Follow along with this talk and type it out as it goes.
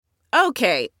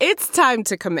Okay, it's time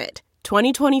to commit.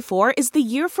 2024 is the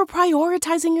year for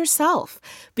prioritizing yourself.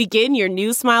 Begin your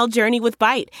new smile journey with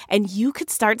Byte, and you could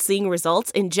start seeing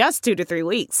results in just 2 to 3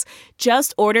 weeks.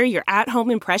 Just order your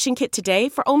at-home impression kit today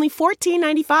for only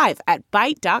 $14.95 at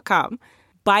Byte.com.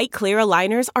 Byte Clear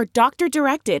aligners are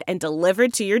doctor-directed and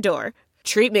delivered to your door.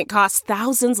 Treatment costs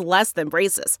thousands less than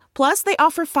braces. Plus, they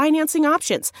offer financing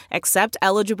options, accept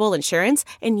eligible insurance,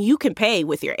 and you can pay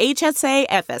with your HSA,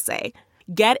 FSA.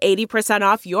 Get 80%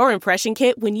 off your impression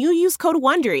kit when you use code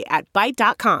WONDERY at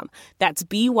Byte.com. That's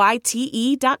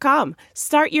BYTE.com.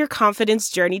 Start your confidence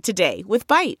journey today with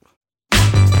Byte.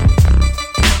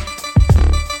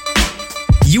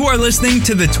 You are listening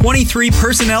to the 23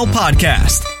 Personnel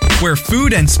Podcast, where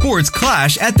food and sports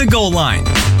clash at the goal line.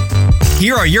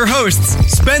 Here are your hosts,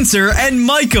 Spencer and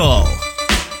Michael.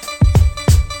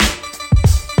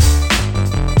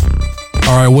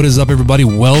 All right, what is up, everybody?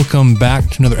 Welcome back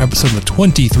to another episode of the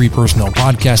 23 Personnel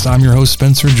Podcast. I'm your host,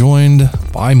 Spencer, joined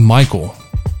by Michael.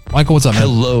 Michael, what's up, man?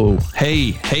 Hello.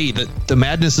 Hey, the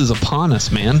madness is upon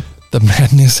us, man. The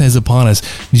madness is upon us.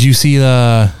 Did you see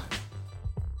the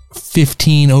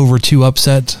 15-2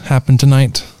 upset happen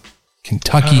tonight?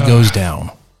 Kentucky goes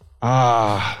down.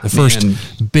 The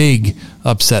first big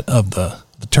upset of the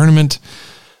tournament.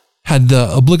 Had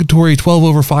the obligatory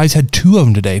 12/5s, had 2 of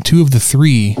them today. 2 of the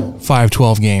 3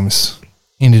 5-12 games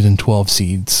ended in 12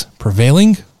 seeds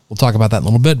prevailing. We'll talk about that in a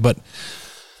little bit, but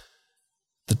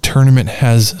the tournament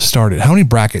has started. How many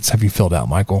brackets have you filled out,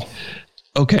 Michael?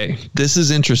 Okay, this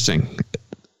is interesting.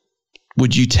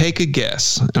 Would you take a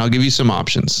guess? And I'll give you some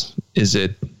options. Is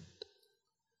it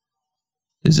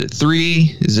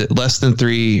 3? Is it less than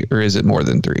 3? Or is it more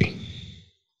than 3?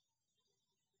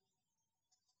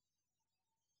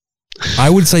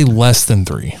 I would say less than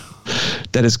 3.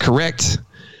 That is correct.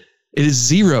 It is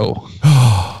 0.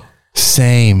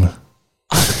 Same.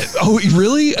 Oh,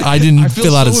 really? I didn't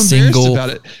fill out a single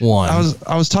one.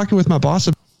 I was talking with my boss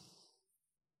about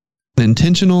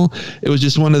intentional. It was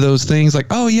just one of those things like,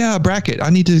 oh yeah, bracket.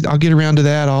 I'll get around to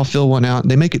that. I'll fill one out. And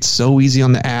they make it so easy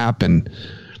on the app and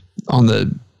on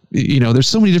the, there's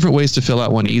so many different ways to fill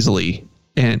out one easily.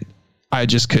 And I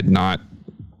just could not.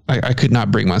 I could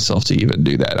not bring myself to even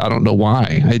do that. I don't know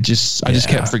why. I just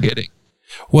kept forgetting.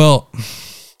 Well,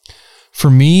 for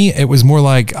me, it was more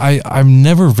like I'm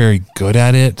never very good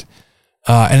at it.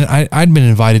 And I'd been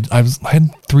invited. I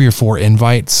had 3 or 4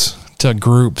 invites to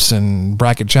groups and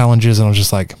bracket challenges. And I was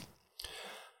just like,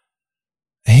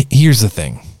 hey, here's the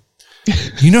thing.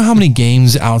 You know how many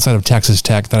games outside of Texas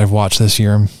Tech that I've watched this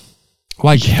year?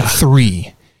 Like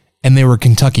 3. And they were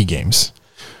Kentucky games.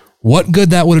 What good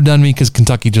that would have done me because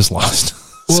Kentucky just lost.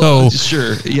 Well, so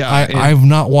sure. Yeah. I've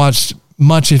not watched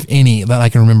much, if any, that I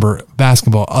can remember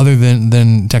basketball other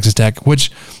than Texas Tech,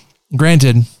 which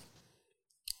granted,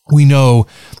 we know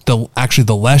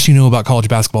the less you know about college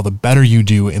basketball, the better you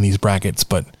do in these brackets.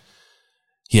 But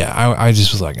yeah, I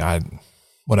just was like,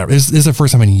 whatever. This is the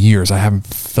first time in years I haven't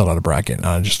filled out a bracket. And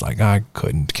I'm just like, I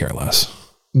couldn't care less.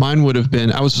 Mine would have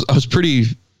been, I was pretty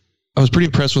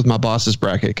impressed with my boss's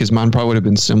bracket because mine probably would have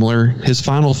been similar. His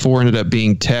final 4 ended up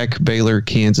being Tech, Baylor,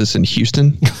 Kansas, and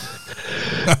Houston.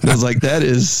 I was like, there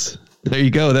you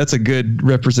go. That's a good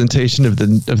representation of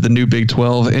the new Big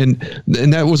 12. And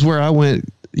that was where I went,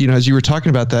 as you were talking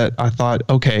about that, I thought,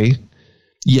 okay,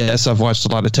 yes, I've watched a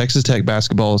lot of Texas Tech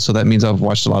basketball. So that means I've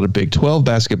watched a lot of Big 12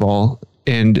 basketball.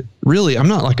 And really, I'm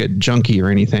not like a junkie or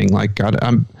anything. Like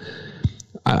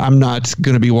I'm not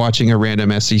going to be watching a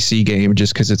random SEC game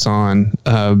just because it's on,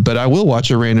 but I will watch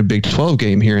a random Big 12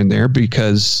 game here and there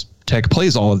because Tech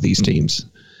plays all of these teams.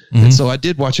 Mm-hmm. And so I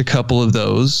did watch a couple of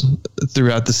those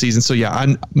throughout the season. So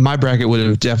yeah, my bracket would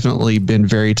have definitely been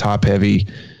very top heavy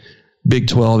Big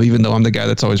 12, even though I'm the guy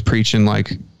that's always preaching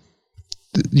like,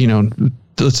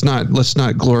 let's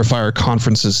not glorify our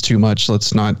conferences too much.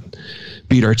 Let's not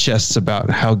beat our chests about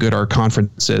how good our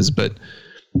conference is, but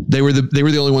they were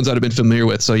the only ones I'd have been familiar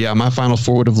with. So yeah, my final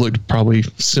 4 would have looked probably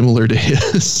similar to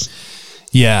his.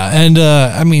 Yeah. And,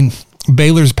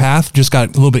 Baylor's path just got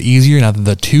a little bit easier now that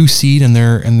the 2 seed in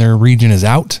their region is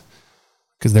out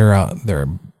because they're out there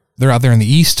in the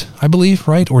East, I believe,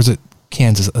 right? Or is it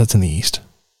Kansas that's in the East?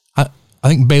 I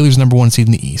think Baylor's number 1 seed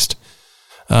in the East.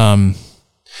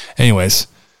 Anyways,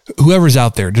 whoever's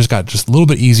out there just got a little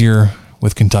bit easier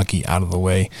with Kentucky out of the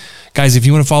way. Guys, if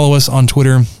you want to follow us on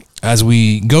Twitter, as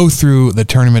we go through the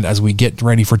tournament, as we get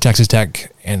ready for Texas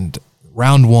Tech and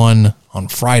round 1 on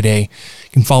Friday, you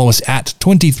can follow us at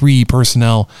 23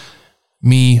 Personnel,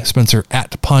 me, Spencer,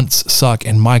 at Punts Suck,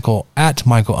 and Michael at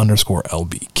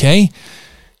Michael_LBK.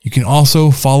 You can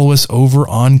also follow us over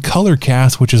on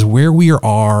Colorcast, which is where we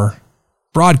are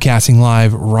broadcasting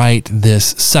live right this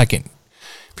second.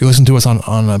 If you listen to us on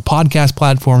a podcast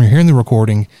platform, you're hearing the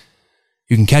recording,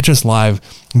 you can catch us live.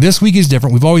 This week is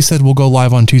different. We've always said we'll go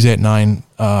live on Tuesday at 9.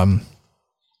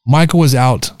 Michael was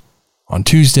out on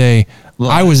Tuesday.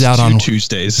 I was out on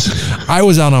Tuesdays. I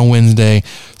was out on Wednesday.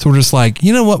 So we're just like,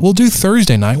 you know what? We'll do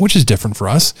Thursday night, which is different for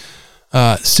us.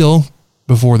 Still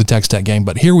before the Texas Tech game,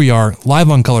 but here we are live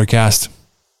on Colorcast.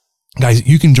 Guys,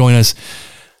 you can join us.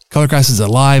 Colorcast is a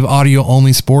live audio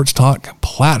only sports talk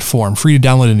platform, free to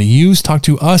download and to use. Talk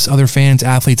to us, other fans,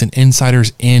 athletes, and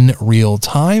insiders in real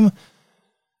time.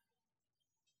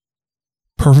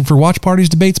 Perfect for watch parties,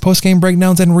 debates, post-game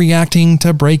breakdowns, and reacting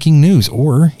to breaking news,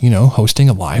 or, hosting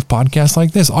a live podcast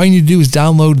like this. All you need to do is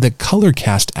download the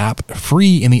Colorcast app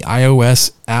free in the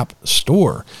iOS App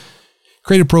Store.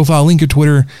 Create a profile, link your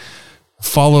Twitter,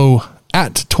 follow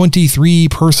at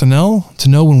 23personnel to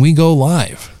know when we go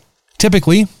live.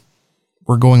 Typically,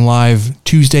 we're going live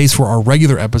Tuesdays for our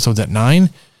regular episodes at 9,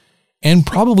 and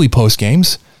probably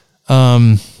post-games.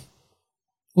 We'll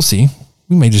see.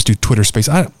 We may just do Twitter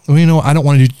Spaces. I don't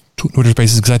want to do Twitter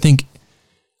Spaces because I think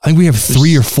we have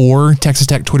 3 or 4 Texas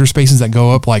Tech Twitter Spaces that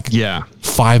go up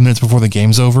 5 minutes before the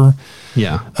game's over.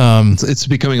 Yeah. It's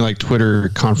becoming like Twitter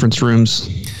conference rooms.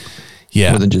 Yeah.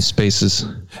 More than just Spaces.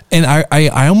 And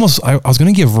I was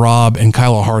going to give Rob and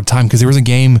Kyle a hard time because there was a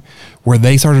game where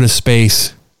they started a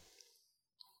space.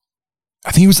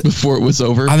 I think it was before it was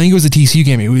over. I think it was a TCU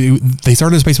game. They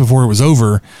started a space before it was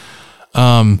over.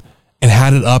 And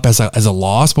had it up as a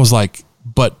loss,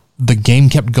 but the game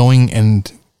kept going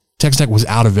and Texas Tech was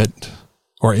out of it,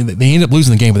 or they ended up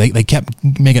losing the game, but they kept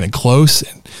making it close.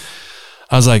 And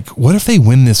I was like, what if they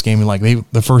win this game? And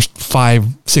the first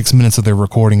 5-6 minutes of their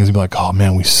recording is gonna be like, oh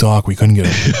man, we suck. We couldn't get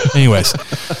it. Anyways,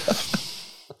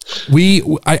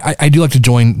 I do like to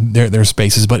join their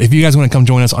spaces, but if you guys want to come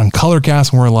join us on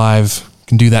Colorcast when we're live, you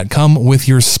can do that. Come with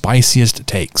your spiciest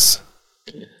takes.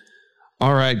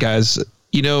 All right, guys.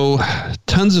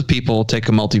 Tons of people take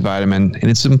a multivitamin, and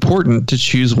it's important to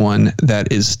choose one that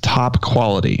is top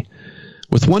quality.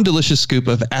 With one delicious scoop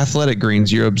of Athletic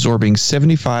Greens, you're absorbing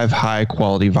 75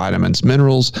 high-quality vitamins,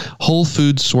 minerals, whole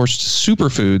food-sourced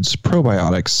superfoods,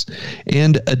 probiotics,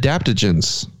 and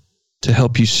adaptogens to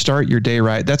help you start your day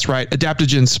right. That's right,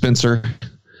 adaptogens, Spencer.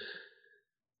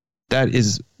 That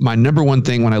is my number one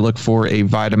thing when I look for a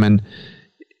vitamin.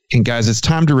 And guys, it's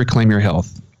time to reclaim your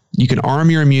health. You can arm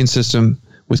your immune system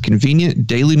with convenient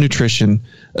daily nutrition,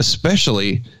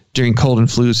 especially during cold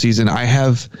and flu season. I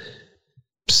have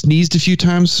sneezed a few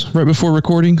times right before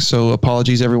recording, so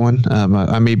apologies, everyone.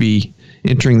 I may be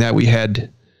entering that. We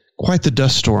had quite the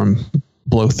dust storm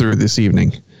blow through this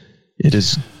evening. It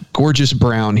is gorgeous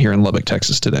brown here in Lubbock,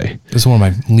 Texas today. This is one of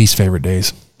my least favorite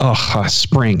days. Oh,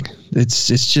 spring. It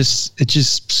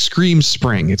just screams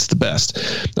spring. It's the best.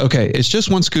 Okay, it's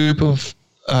just one scoop of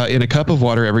in a cup of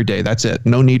water every day. That's it.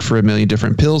 No need for a million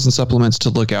different pills and supplements to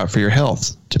look out for your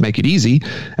health. To make it easy,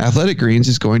 Athletic Greens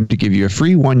is going to give you a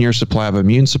free 1-year supply of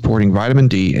immune-supporting vitamin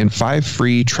D and 5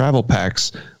 free travel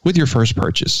packs with your first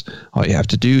purchase. All you have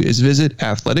to do is visit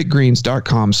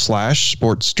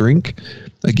athleticgreens.com/sportsdrink.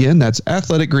 Again, that's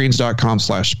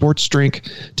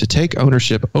athleticgreens.com/sportsdrink to take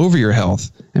ownership over your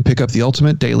health and pick up the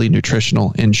ultimate daily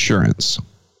nutritional insurance.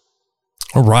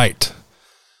 All right.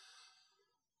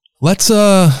 Let's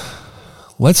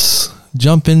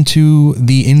jump into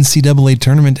the NCAA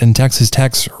tournament and Texas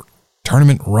Tech's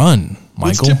tournament run. Michael,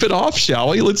 let's tip it off, shall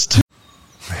we?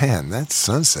 Man, that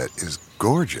sunset is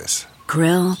gorgeous.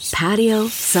 Grill, patio,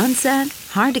 sunset.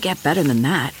 Hard to get better than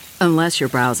that. Unless you're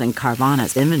browsing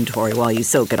Carvana's inventory while you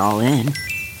soak it all in.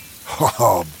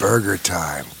 Oh, burger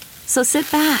time. So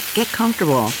sit back, get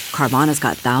comfortable. Carvana's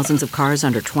got thousands of cars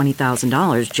under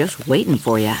 $20,000 just waiting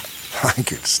for you. I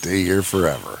could stay here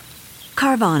forever.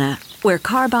 Carvana, where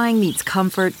car buying meets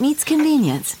comfort, meets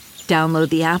convenience. Download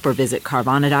the app or visit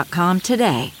Carvana.com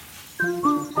today.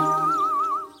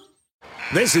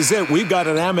 This is it. We've got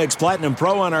an Amex Platinum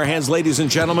Pro on our hands, ladies and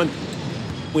gentlemen.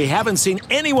 We haven't seen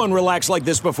anyone relax like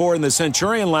this before in the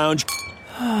Centurion Lounge.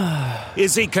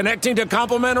 Is he connecting to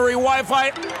complimentary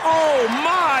Wi-Fi? Oh,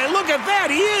 my. Look at that.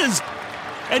 He is.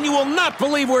 And you will not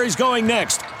believe where he's going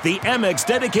next. The Amex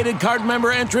dedicated card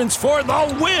member entrance for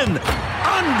the win.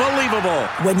 Unbelievable.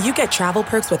 When you get travel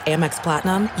perks with Amex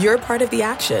Platinum, you're part of the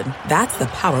action. That's the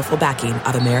powerful backing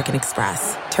of American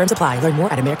Express. Terms apply. Learn more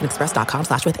at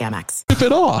americanexpress.com/withAmex. Tip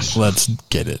it off. Let's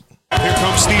get it. Here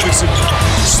comes Stevenson.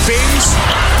 Spins.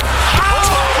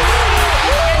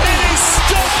 And he's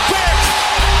stuck back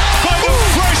by the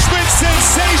freshman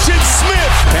sensation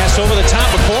Smith. Pass over the top.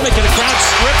 McCormick and a crowd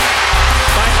stripped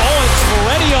by Owens.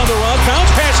 Moretti on the run.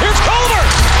 Bounce pass. Here's Culver.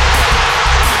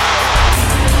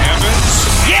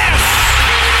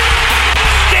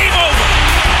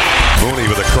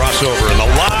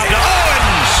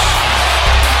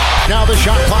 the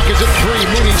shot clock is at 3.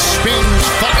 Mooney spins,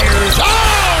 fires.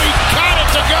 Oh, he got it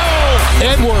to go.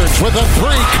 Edwards with a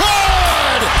 3.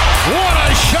 Good. What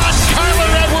a shot,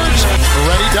 Kyler Edwards.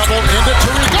 Ready double into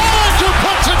Tariq. Who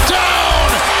puts it down?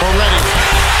 Already.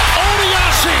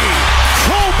 Odiasi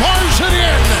crowbars it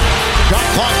in. Shot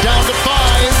clock down to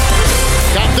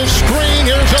 5. Got the screen.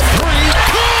 Here's a 3.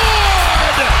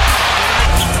 Good.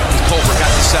 Culver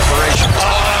got the separation.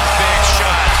 Oh, big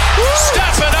shot.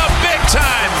 Step it up big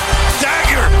time.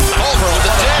 Dagger. Culver with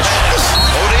the dish.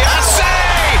 Odiasi.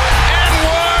 And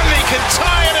one. He can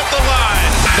tie it at the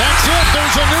line. That's it.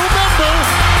 There's a new member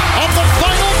of the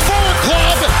Final Four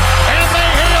Club, and they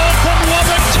hail from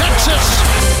Lubbock, Texas.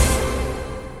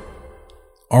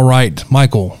 All right,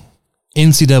 Michael.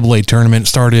 NCAA tournament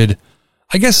started,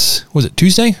 I guess, was it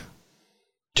Tuesday?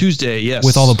 Tuesday, yes.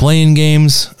 With all the playing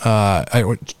games.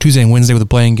 Tuesday and Wednesday with the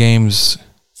playing games.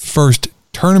 First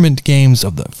tournament games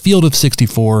of the field of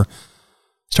 64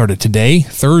 started today,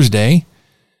 Thursday.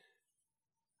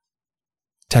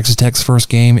 Texas Tech's first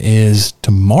game is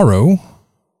tomorrow,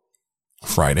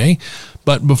 Friday.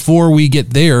 But before we get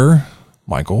there,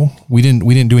 Michael, we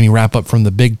didn't do any wrap up from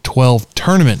the Big 12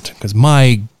 tournament because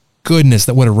my goodness,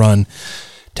 that would have run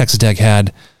Texas Tech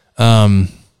had.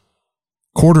 Quarterfinal,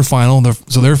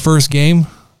 so their first game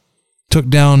took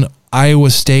down Iowa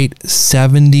State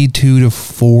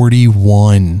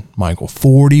 72-41. Michael,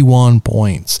 41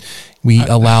 points. We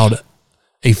allowed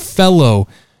a fellow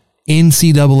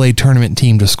NCAA tournament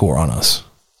team to score on us.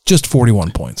 Just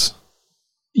 41 points.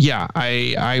 Yeah,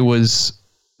 I was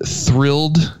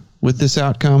thrilled with this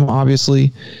outcome,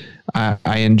 obviously.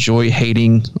 I enjoy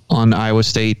hating on Iowa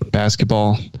State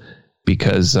basketball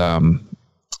because, there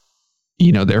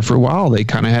for a while, they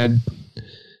kind of had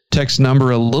Tech's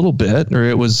number a little bit, or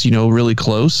it was, really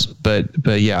close. But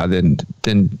yeah, then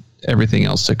everything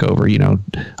else took over.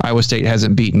 Iowa State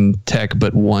hasn't beaten Tech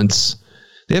but once.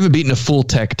 They haven't beaten a full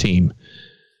Tech team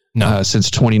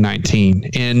since 2019.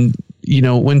 And,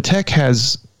 when Tech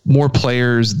has more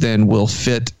players than will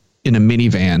fit in a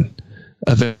minivan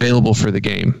available for the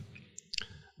game.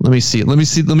 Let me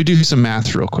do some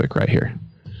math real quick right here.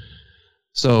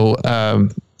 So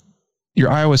your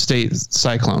Iowa State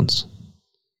Cyclones,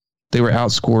 they were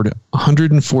outscored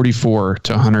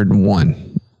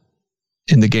 144-101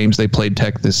 in the games they played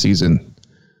Tech this season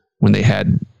when they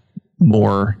had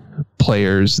more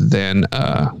players than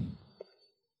a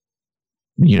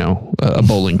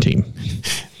bowling team.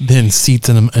 Then seats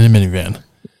in a minivan.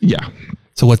 Yeah.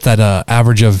 So what's that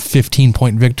average of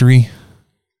 15-point victory?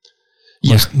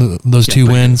 Yeah. Those two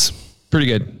wins. Pretty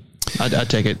good. I'd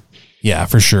take it. Yeah,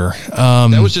 for sure.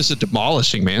 That was just a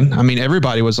demolishing, man. I mean,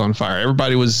 everybody was on fire.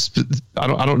 Everybody was. I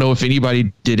don't know if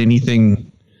anybody did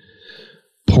anything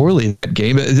poorly that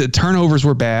game. The turnovers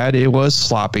were bad. It was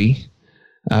sloppy.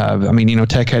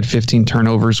 Tech had 15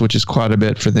 turnovers, which is quite a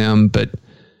bit for them. But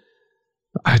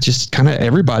I just kind of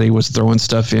everybody was throwing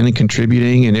stuff in and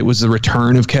contributing, and it was the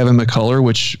return of Kevin McCullough,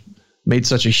 which made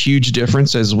such a huge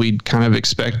difference as we kind of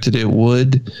expected it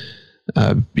would.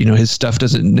 His stuff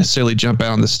doesn't necessarily jump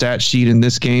out on the stat sheet in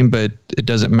this game, but it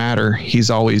doesn't matter. He's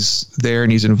always there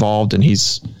and he's involved, and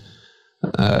he's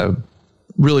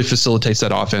really facilitates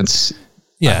that offense.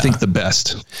 Yeah. I think the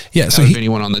best. Yeah. So of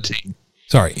anyone on the team.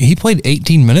 Sorry, he played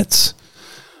 18 minutes,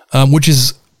 which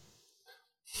is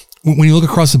when you look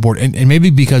across the board, and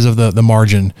maybe because of the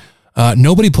margin,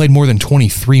 nobody played more than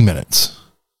 23 minutes.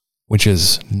 Which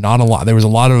is not a lot. There was a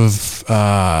lot of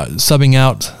subbing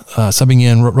out, subbing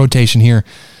in, rotation here.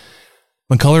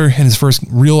 McCullough in his first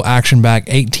real action back,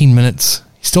 18 minutes.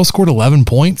 He still scored 11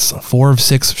 points, 4 of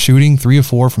 6 shooting, 3 of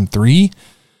 4 from 3.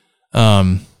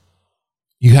 You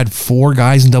had 4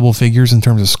 guys in double figures in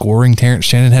terms of scoring. Terrence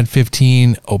Shannon had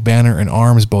 15. O'Banner and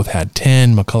Arms both had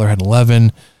 10. McCullough had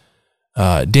 11.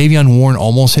 Davion Warren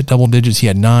almost hit double digits. He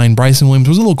had 9. Bryson Williams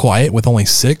was a little quiet with only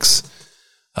 6.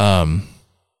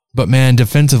 But man,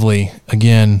 defensively,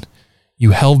 again,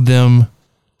 you held them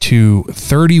to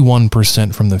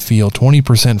 31% from the field,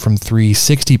 20% from 3,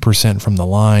 60% from the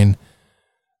line.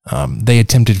 They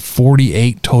attempted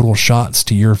 48 total shots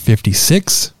to your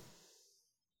 56.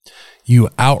 You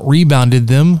out-rebounded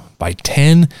them by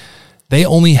 10. They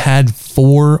only had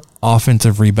 4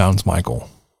 offensive rebounds, Michael.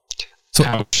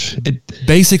 So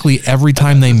basically every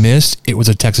time they missed, it was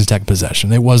a Texas Tech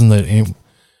possession. It wasn't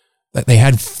they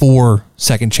had 4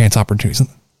 second chance opportunities.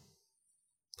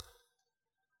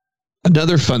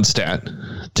 Another fun stat,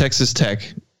 Texas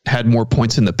Tech had more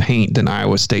points in the paint than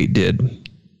Iowa State did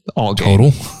all game.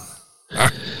 Total?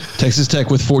 Texas Tech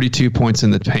with 42 points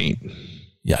in the paint.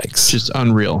 Yikes. Just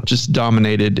unreal. Just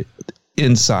dominated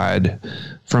inside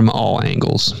from all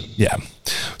angles. Yeah.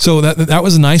 So that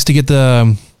was nice to get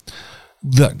the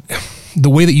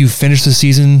way that you finished the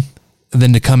season,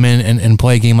 then to come in and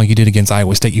play a game like you did against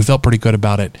Iowa State. You felt pretty good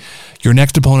about it. Your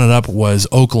next opponent up was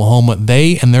Oklahoma.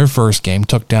 They, in their first game,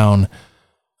 took down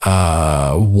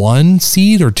 1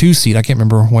 seed or 2 seed. I can't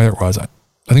remember where it was. I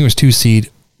think it was 2 seed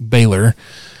Baylor.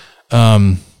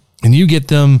 And you get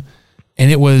them,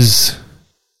 and it was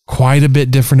quite a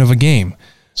bit different of a game.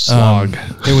 Slog.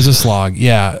 It was a slog.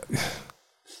 Yeah.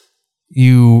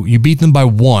 You beat them by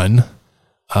 1,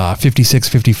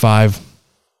 56-55.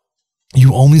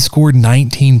 You only scored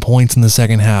 19 points in the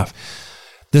second half.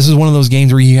 This is one of those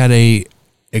games where you had a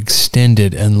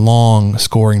extended and long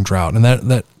scoring drought. And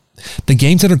that the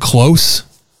games that are close,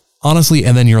 honestly,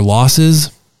 and then your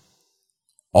losses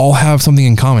all have something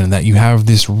in common, in that you have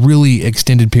this really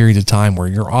extended period of time where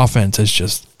your offense is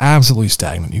just absolutely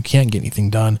stagnant. You can't get anything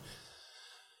done.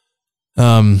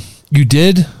 You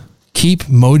did keep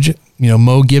Mo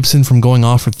Gibson from going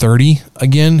off for 30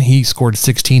 again. He scored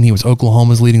 16. He was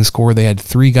Oklahoma's leading scorer. They had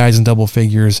 3 guys in double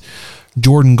figures.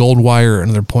 Jordan Goldwire,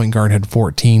 another point guard, had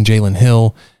 14. Jalen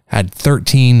Hill had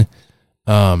 13.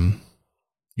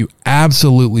 You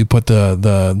absolutely put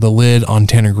the lid on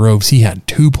Tanner Groves. He had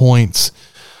 2 points.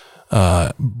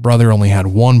 Brother only had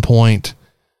 1 point.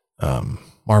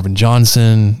 Marvin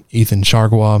Johnson, Ethan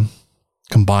Chargois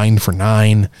combined for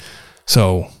 9.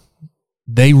 So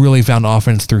they really found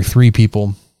offense through 3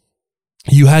 people.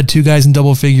 You had 2 guys in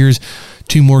double figures,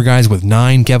 2 more guys with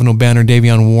 9. Kevin O'Banner,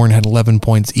 Davion Warren had 11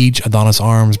 points each. Adonis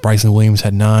Arms, Bryson Williams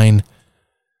had 9.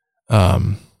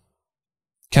 Kevin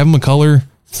McCullough,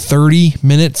 30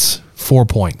 minutes, 4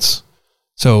 points.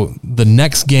 So the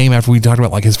next game, after we talked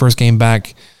about like his first game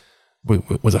back,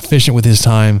 was efficient with his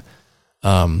time.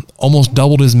 Almost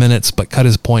doubled his minutes, but cut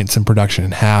his points in production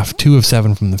in half. 2 of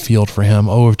 7 from the field for him.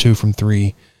 0 of 2 from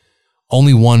 3.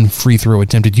 Only 1 free throw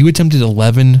attempted. You attempted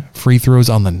 11 free throws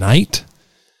on the night.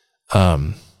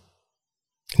 9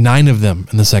 of them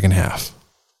in the second half.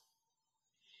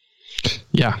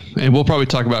 Yeah, and we'll probably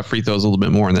talk about free throws a little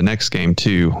bit more in the next game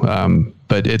too.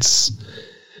 But it's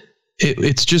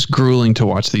just grueling to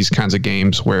watch these kinds of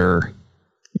games where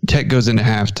Tech goes into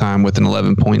halftime with an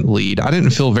 11-point lead. I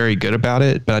didn't feel very good about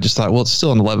it, but I just thought, well, it's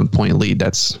still an 11-point lead.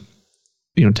 That's,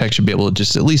 Tech should be able to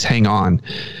just at least hang on.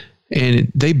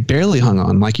 And they barely hung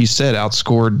on. Like you said,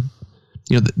 outscored,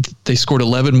 they scored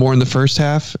 11 more in the first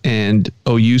half, and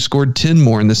OU scored 10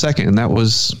 more in the second. And that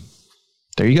was,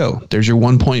 there you go. There's your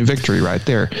 1-point victory right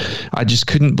there. I just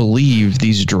couldn't believe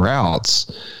these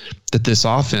droughts that this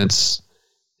offense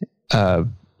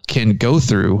can go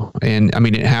through. And I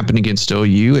mean, it happened against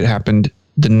OU. It happened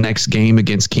the next game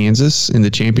against Kansas in the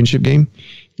championship game.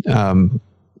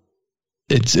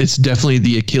 It's definitely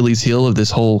the Achilles heel of this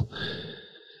whole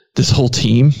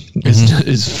team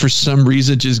is for some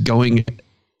reason just going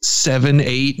 7,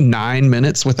 8, 9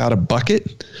 minutes without a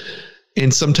bucket,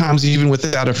 and sometimes even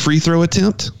without a free throw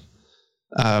attempt.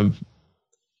 I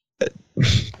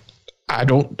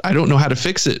don't know how to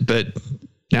fix it, but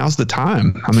now's the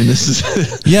time. I mean, this is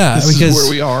this is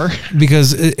where we are,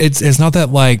 because it's not that,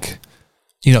 like,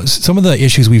 some of the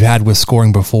issues we've had with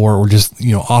scoring before, or just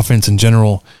offense in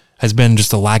general, has been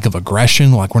just a lack of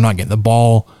aggression. Like, we're not getting the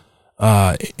ball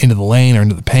into the lane or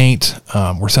into the paint.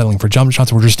 We're settling for jump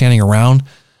shots. We're just standing around.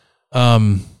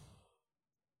 I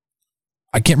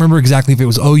can't remember exactly if it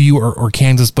was OU or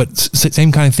Kansas, but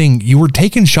same kind of thing. You were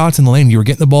taking shots in the lane. You were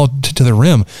getting the ball to the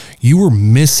rim. You were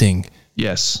missing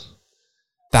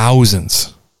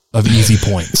thousands of easy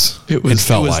points. It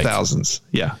felt like thousands.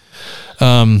 Yeah.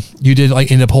 You did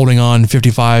end up holding on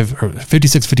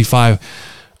 56-55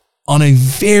 on a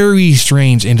very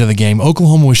strange end of the game.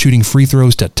 Oklahoma was shooting free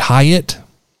throws to tie it.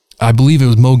 I believe it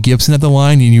was Mo Gibson at the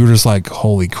line, and you were just like,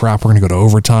 holy crap, we're going to go to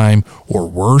overtime or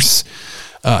worse.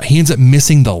 He ends up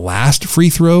missing the last free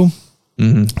throw.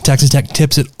 Mm-hmm. Texas Tech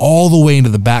tips it all the way into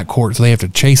the backcourt, so they have to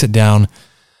chase it down.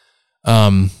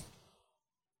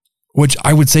 Which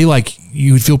I would say, like,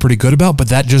 you would feel pretty good about, but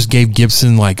that just gave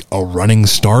Gibson like a running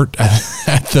start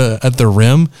at the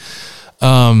rim.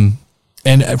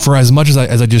 And for as much as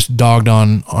I just dogged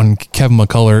on Kevin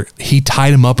McCullough, he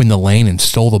tied him up in the lane and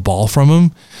stole the ball from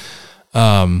him.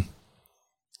 There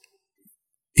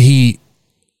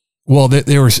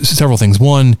were several things.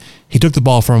 One, he took the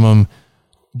ball from him.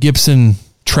 Gibson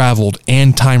traveled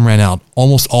and time ran out.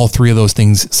 Almost all 3 of those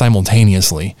things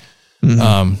simultaneously.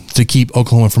 Mm-hmm. To keep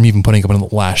Oklahoma from even putting up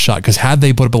a last shot. Because had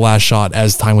they put up a last shot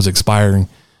as time was expiring,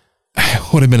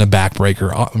 it would have been a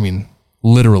backbreaker. I mean,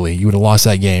 literally, you would have lost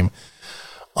that game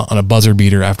on a buzzer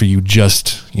beater after you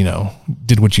just,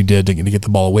 did what you did to get the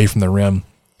ball away from the rim.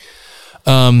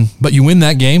 But you win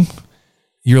that game.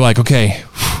 You're like, okay,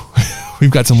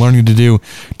 we've got some learning to do.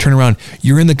 Turn around.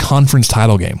 You're in the conference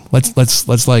title game.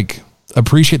 Let's like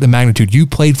appreciate the magnitude. You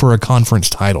played for a conference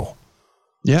title.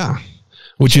 Yeah.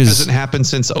 Which hasn't happened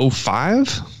since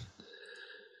 2005.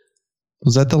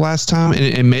 Was that the last time?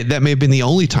 And that may have been the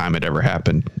only time it ever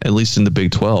happened, at least in the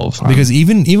Big 12. Because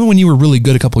even when you were really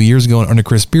good a couple of years ago under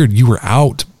Chris Beard, you were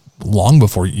out long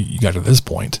before you got to this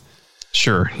point.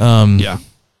 Sure. Yeah.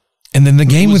 And then the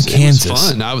game with Kansas. It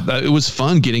was fun. It was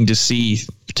fun getting to see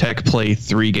Tech play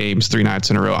 3 games, 3 nights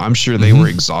in a row. I'm sure they were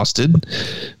exhausted,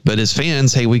 but as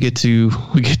fans, hey, we get to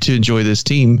enjoy this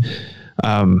team.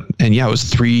 And yeah, it was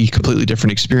 3 completely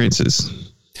different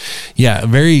experiences. Yeah,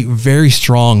 very, very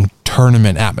strong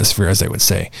tournament atmosphere, as they would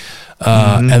say.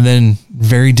 And then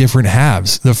very different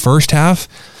halves. The first half,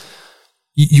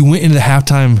 you went into the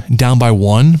halftime down by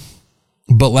 1,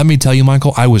 but let me tell you,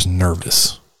 Michael, I was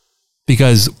nervous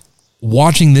because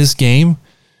watching this game,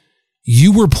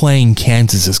 you were playing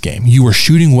Kansas this game. You were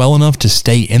shooting well enough to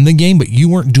stay in the game, but you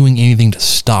weren't doing anything to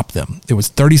stop them. It was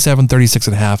 37-36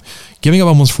 and a half. Giving up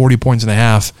almost 40 points and a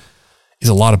half is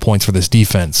a lot of points for this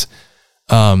defense.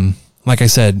 Like I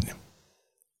said,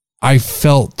 I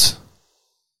felt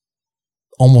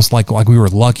almost like we were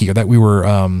lucky, or that we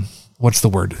were, what's the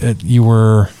word? You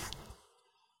were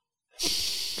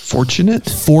fortunate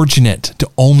to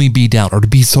only be down or to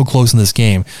be so close in this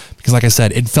game. Because like I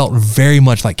said, it felt very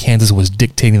much like Kansas was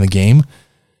dictating the game.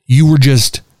 You were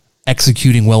just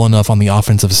executing well enough on the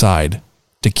offensive side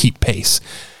to keep pace.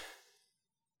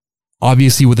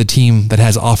 Obviously with a team that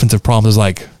has offensive problems,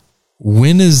 like,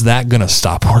 when is that going to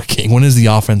stop working? When is the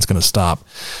offense going to stop?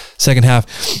 Second half,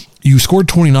 you scored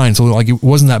 29, so like it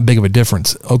wasn't that big of a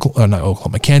difference.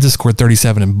 Oklahoma. Kansas scored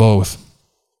 37 in both.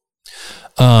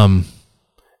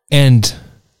 And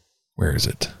where is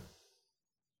it?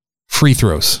 Free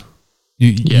throws.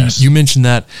 You mentioned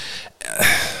that.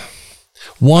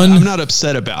 I'm not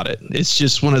upset about it. It's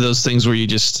just one of those things where I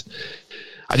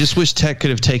just wish Tech could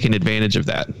have taken advantage of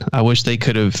that. I wish they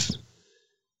could have.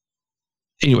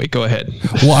 Anyway, go ahead.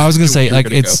 Well, I was going to say, like,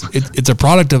 it's a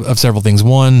product of several things.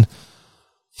 One,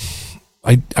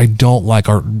 I don't like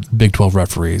our Big 12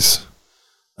 referees.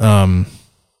 I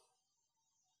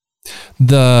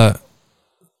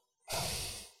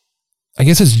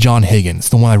guess it's John Higgins,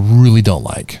 the one I really don't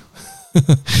like.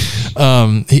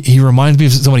 He reminds me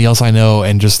of somebody else I know,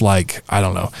 and just like, I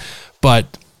don't know.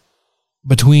 But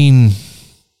between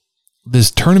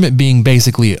this tournament being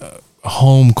basically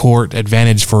home court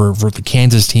advantage for the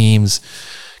Kansas teams,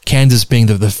 Kansas being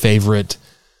the favorite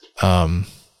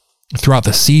throughout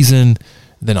the season,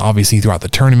 then obviously throughout the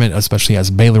tournament, especially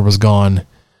as Baylor was gone.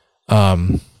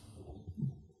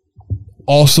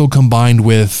 Also combined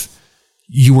with,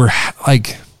 you were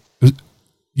like,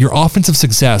 your offensive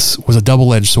success was a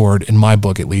double-edged sword in my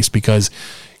book, at least, because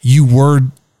you were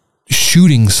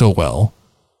shooting so well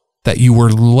that you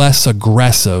were less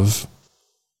aggressive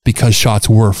because shots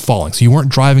were falling. So you weren't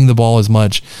driving the ball as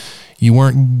much. You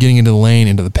weren't getting into the lane,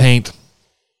 into the paint,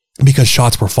 because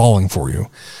shots were falling for you.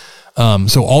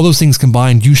 So all those things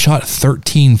combined, you shot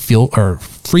 13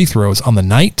 free throws on the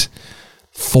night,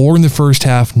 4 in the first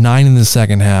half, 9 in the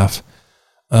second half.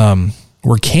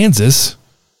 Where Kansas,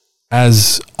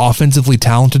 as offensively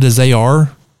talented as they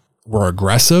are, were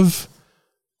aggressive.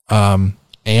 And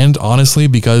honestly,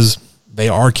 because they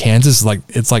are Kansas,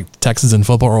 it's like Texas in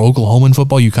football or Oklahoma in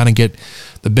football, you kind of get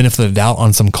the benefit of the doubt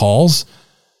on some calls.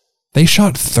 They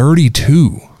shot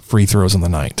 32 free throws on the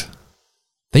night.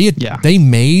 They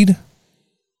made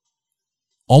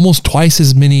almost twice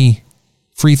as many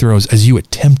free throws as you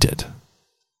attempted.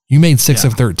 You made 6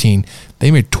 of 13.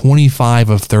 They made 25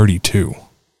 of 32.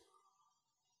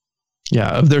 Yeah,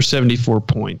 of their 74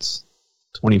 points,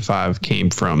 25 came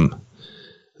from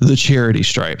the charity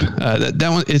stripe. That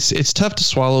one, it's tough to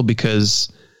swallow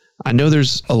because I know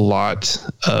there's a lot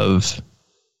of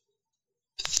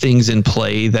things in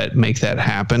play that make that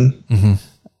happen. Mm-hmm.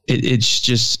 It's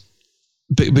just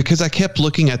because I kept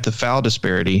looking at the foul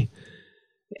disparity,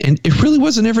 and it really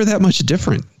wasn't ever that much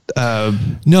different.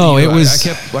 No, it was.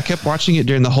 I kept watching it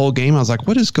during the whole game. I was like,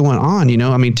 "What is going on?"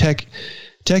 I mean, Tech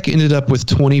ended up with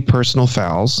 20 personal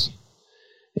fouls,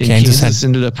 and Kansas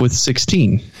ended up with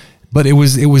 16. But it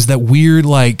was that weird,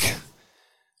 like,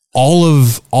 all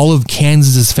of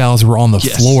Kansas's fouls were on the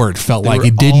floor. It felt like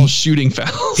it didn't all shooting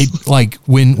fouls. It like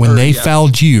when they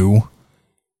fouled you,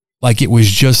 like it was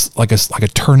just like a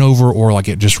turnover, or like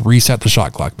it just reset the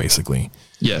shot clock basically.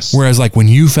 Yes. Whereas like when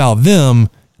you fouled them,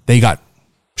 they got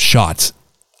shots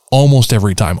almost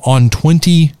every time. On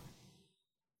 20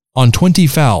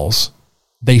 fouls,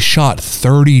 they shot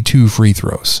 32 free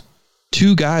throws.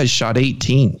 2 guys shot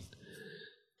 18.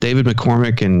 David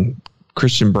McCormick and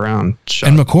Christian Brown shot.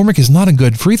 And McCormick is not a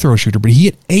good free throw shooter, but he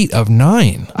hit 8 of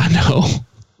 9. I know.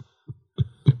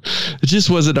 It just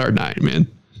wasn't our night, man.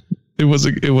 It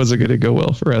wasn't going to go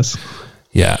well for us.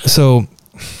 Yeah. So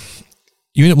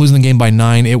you ended up losing the game by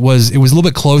 9. It was a little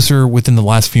bit closer within the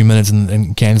last few minutes,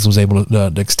 and Kansas was able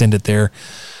to extend it there.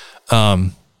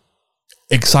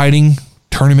 Exciting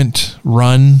tournament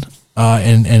run,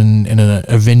 in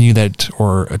a venue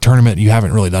or a tournament you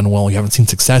haven't really done well. You haven't seen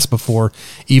success before,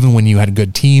 even when you had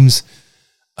good teams.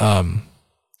 That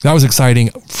was exciting.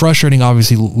 Frustrating,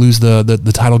 obviously, lose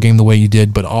the title game the way you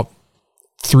did, but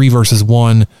 3 versus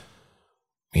 1.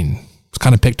 I mean, it's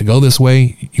kind of picked to go this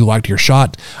way. You liked your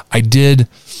shot. I did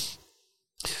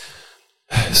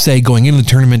say going into the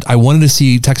tournament, I wanted to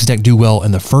see Texas Tech do well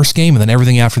in the first game, and then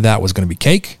everything after that was going to be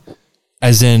cake.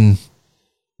 As in,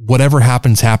 whatever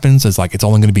happens. It's like it's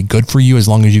only going to be good for you as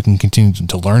long as you can continue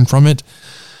to learn from it.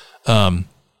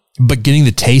 But getting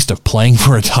the taste of playing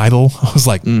for a title, I was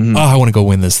like, I want to go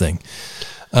win this thing.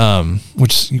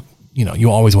 Which, you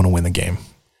always want to win the game.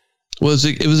 Well,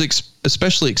 it was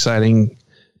especially exciting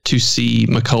to see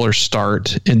McCullers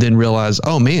start and then realize,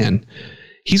 oh man,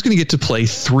 he's going to get to play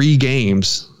 3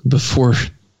 games before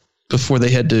they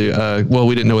head to,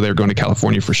 we didn't know they were going to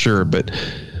California for sure, but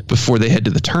before they head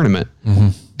to the tournament,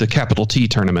 the capital T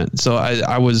tournament. So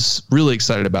I was really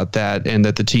excited about that, and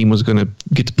that the team was going to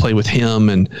get to play with him,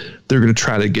 and they're going to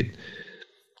try to get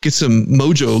some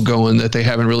mojo going that they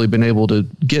haven't really been able to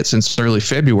get since early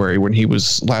February, when he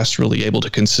was last really able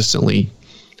to consistently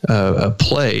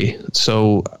play.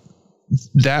 So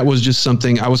that was just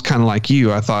something I was kind of like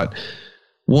you. I thought,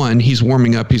 one, he's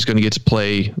warming up. He's going to get to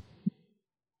play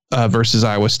versus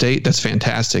Iowa State. That's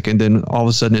fantastic. And then all of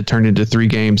a sudden it turned into 3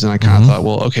 games. And I kind of thought,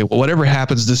 well, okay, whatever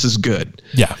happens, this is good.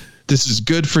 Yeah. This is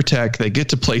good for Tech. They get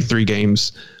to play 3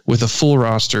 games with a full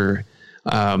roster.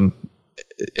 And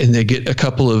they get a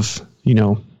couple of,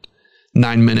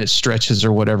 9-minute stretches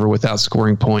or whatever without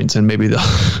scoring points. And maybe they'll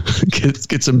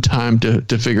get some time to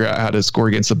figure out how to score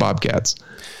against the Bobcats.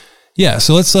 Yeah.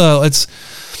 So let's look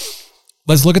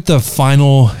at the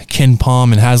final Ken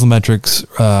Pom and Haslametrics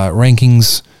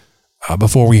rankings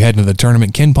before we head into the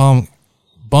tournament. Ken Pom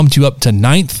bumped you up to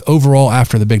 9th overall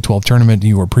after the Big 12 tournament.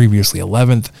 You were previously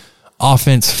 11th.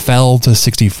 Offense fell to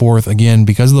 64th again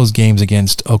because of those games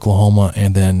against Oklahoma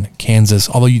and then Kansas.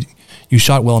 Although you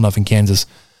shot well enough in Kansas,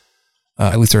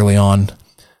 at least early on.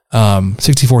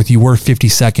 64th, you were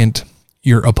 52nd.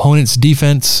 Your opponent's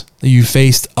defense that you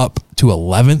faced up to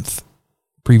 11th.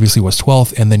 Previously was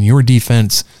 12th, and then your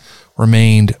defense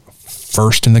remained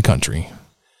 1st in the country.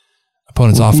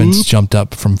 Opponent's offense jumped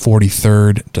up from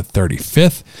 43rd to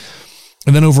 35th.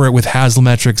 And then over it with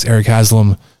Haslametrics, Eric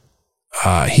Haslam,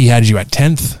 he had you at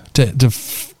 10th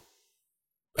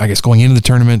I guess going into the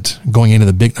tournament, going into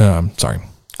the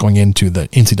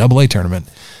NCAA tournament,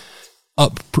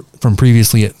 up from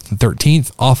previously at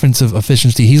 13th. Offensive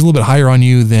efficiency, he's a little bit higher on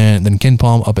you than Ken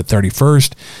Pom, up at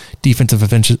 31st. Defensive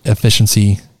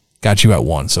efficiency got you at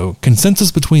 1. So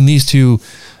consensus between these two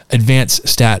advanced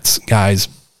stats guys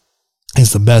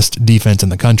is the best defense in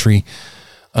the country.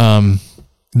 Then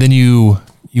you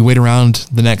wait around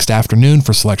the next afternoon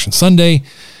for Selection Sunday.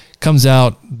 Comes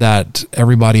out that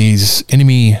everybody's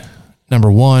enemy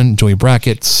number 1, Joey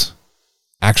Brackets,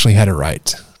 actually had it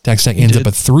right. Texas Tech ends up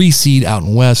a 3 seed out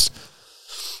in West.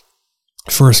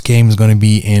 First game is going to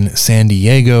be in San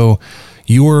Diego.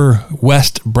 Your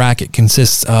West bracket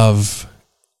consists of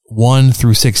 1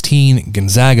 through 16,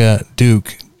 Gonzaga,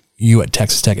 Duke, you at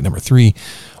Texas Tech at number 3,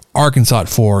 Arkansas at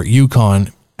 4,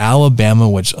 UConn, Alabama,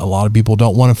 which a lot of people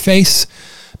don't want to face,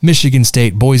 Michigan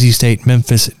State, Boise State,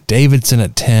 Memphis, Davidson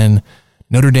at 10.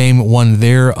 Notre Dame won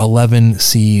their 11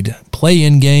 seed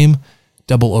play-in game,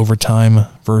 double overtime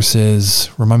versus,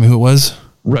 remind me who it was?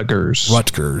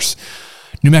 Rutgers.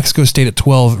 New Mexico State at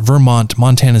 12, Vermont,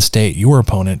 Montana State, your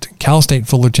opponent, Cal State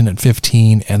Fullerton at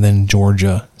 15, and then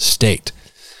Georgia State.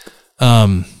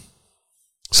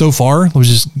 So far, let's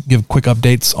just give quick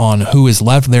updates on who is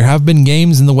left. There have been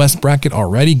games in the West bracket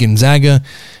already. Gonzaga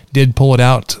did pull it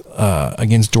out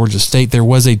against Georgia State. There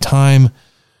was a time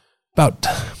about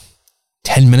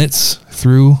 10 minutes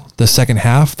through the second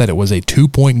half that it was a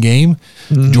 2-point game.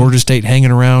 Georgia State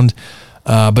hanging around,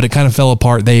 but it kind of fell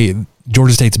apart.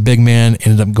 Georgia State's big man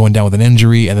ended up going down with an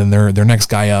injury, and then their next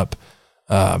guy up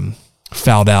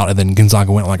fouled out, and then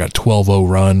Gonzaga went on like a 12-0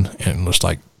 run and just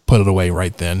like put it away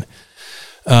right then.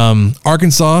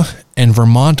 Arkansas and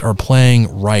Vermont are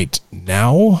playing right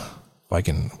now. If I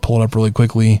can pull it up really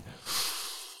quickly.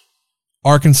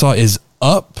 Arkansas is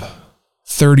up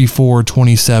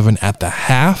 34-27 at the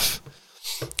half.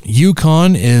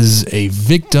 UConn is a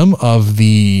victim of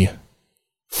the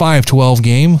 5-12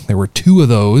 game. There were two of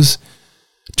those,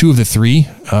 two of the three,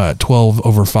 12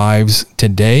 over 5s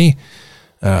today.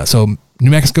 So New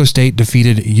Mexico State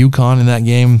defeated UConn in that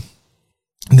game.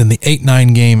 And then the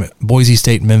 8-9 game, Boise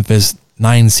State, Memphis,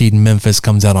 9 seed Memphis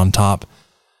comes out on top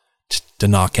to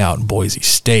knock out Boise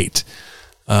State.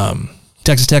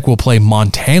 Texas Tech will play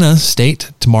Montana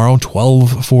State tomorrow,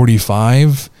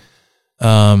 12:45.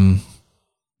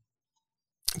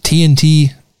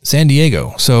 TNT San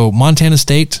Diego. So Montana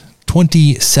State,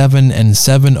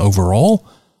 27-7 overall,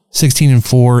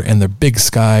 16-4 in the Big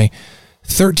Sky,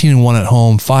 13-1 at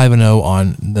home, 5-0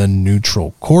 on the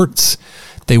neutral courts.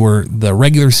 They were the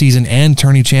regular season and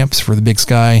tourney champs for the Big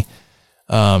Sky.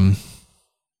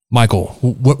 Michael,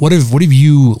 what have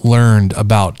you learned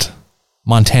about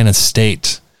Montana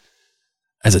State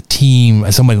as a team,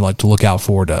 as somebody like to look out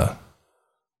for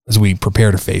as we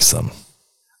prepare to face them?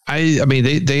 I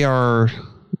mean, they are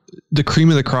the cream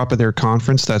of the crop of their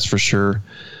conference, that's for sure.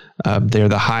 They're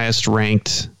the highest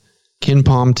ranked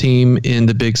KenPom team in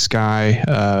the Big Sky.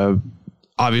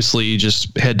 Obviously,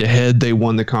 just head to head, they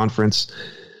won the conference.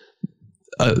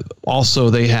 Also,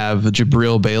 they have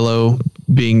Jabril Balo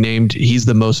being named. He's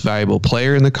the most valuable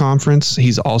player in the conference.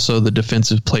 He's also the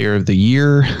defensive player of the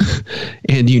year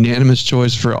and unanimous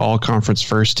choice for all conference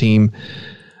first team.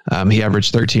 He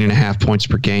averaged 13.5 points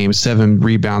per game, 7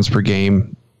 rebounds per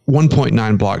game,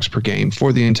 1.9 blocks per game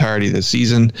for the entirety of the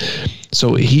season.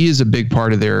 So he is a big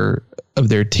part of their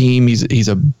team. He's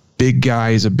a big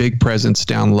guy. He's a big presence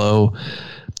down low.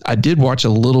 I did watch a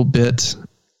little bit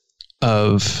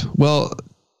of,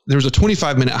 there was a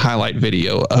 25-minute highlight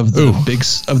video of the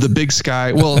Big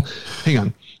Sky. Well, hang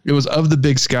on. It was of the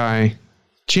Big Sky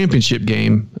championship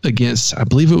game against, I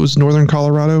believe it was Northern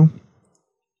Colorado,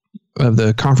 of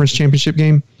the conference championship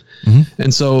game. Mm-hmm.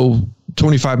 And so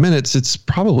 25 minutes, it's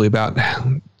probably about,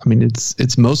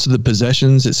 it's most of the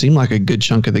possessions. It seemed like a good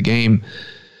chunk of the game.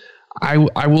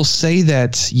 I will say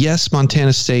that, yes,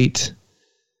 Montana State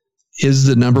is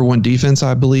the number one defense,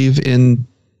 I believe, in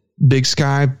Big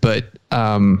Sky, but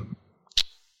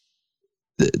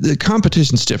the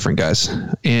competition's different, guys.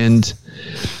 And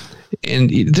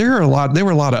there were a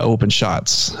lot of open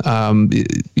shots.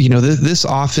 This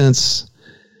offense,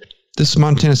 this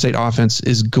Montana State offense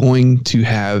is going to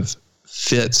have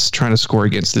fits trying to score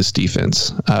against this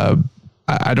defense.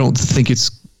 I don't think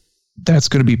that's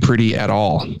going to be pretty at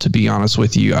all, to be honest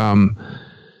with you.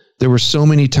 There were so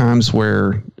many times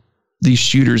where these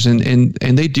shooters, and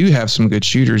they do have some good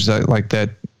shooters, like that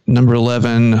number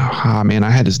 11. I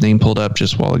had his name pulled up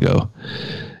just a while ago.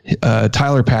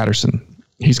 Tyler Patterson.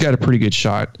 He's got a pretty good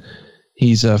shot.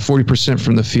 He's 40%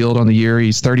 from the field on the year.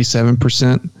 He's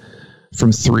 37%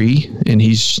 from three, and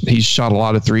he's shot a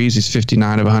lot of threes. He's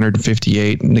 59 of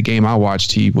 158. In the game I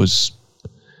watched, he was,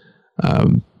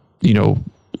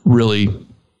 really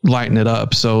lighting it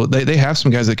up. So they have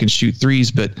some guys that can shoot threes,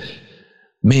 but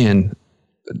man,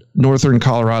 Northern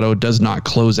Colorado does not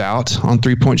close out on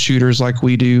 3-point shooters like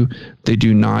we do. They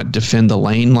do not defend the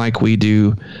lane like we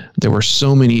do. There were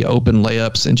so many open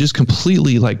layups and just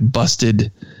completely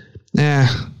busted.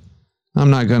 I'm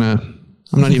not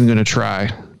even gonna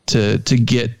try to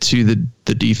get to the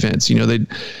defense.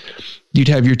 You'd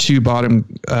have your two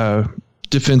bottom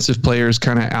defensive players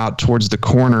kind of out towards the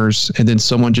corners, and then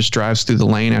someone just drives through the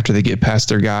lane after they get past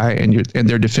their guy, and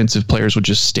their defensive players would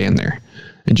just stand there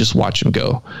and just watch him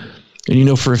go.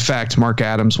 And for a fact, Mark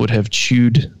Adams would have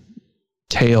chewed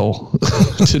tail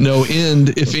to no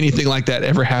end if anything like that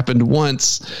ever happened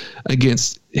once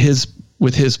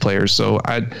with his players. So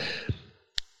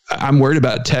I'm worried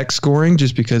about Tech scoring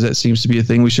just because that seems to be a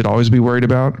thing we should always be worried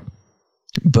about.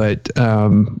 But,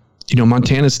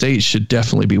 Montana State should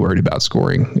definitely be worried about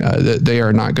scoring. They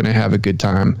are not going to have a good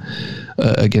time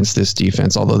against this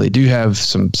defense, although they do have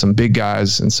some big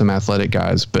guys and some athletic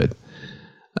guys, but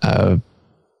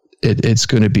it's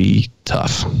going to be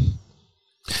tough.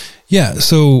 Yeah.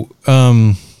 So,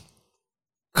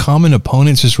 common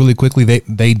opponents, just really quickly,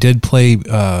 they did play,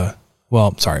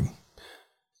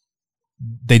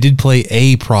 they did play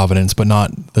a Providence, but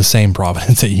not the same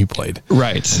Providence that you played.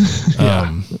 Right.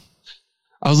 Yeah.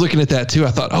 I was looking at that too. I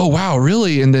thought, oh wow,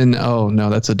 really? And then, oh no,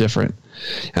 that's a different.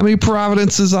 How many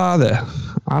Providences are there?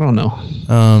 I don't know.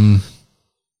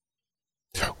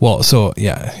 Well, so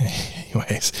yeah.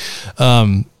 Anyways,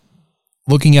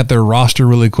 looking at their roster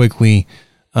really quickly,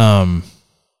 they've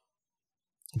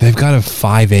got a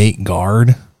 5'8"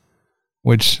 guard,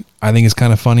 which I think is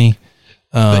kind of funny.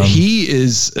 But he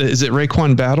is it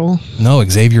Raekwon Battle? No,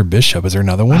 Xavier Bishop. Is there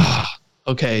another one?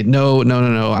 Okay. No.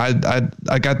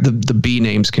 I got the B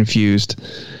names confused.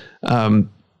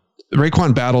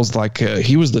 Raekwon Battle's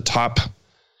he was the top.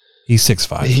 He's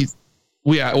 6'5". And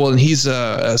he's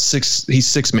he's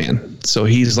 6 man. So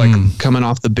he's like coming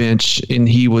off the bench, and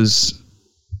he was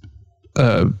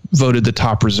voted the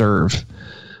top reserve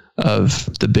of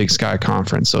the Big Sky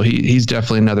Conference. So he's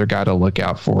definitely another guy to look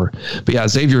out for. But yeah,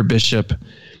 Xavier Bishop,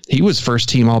 he was first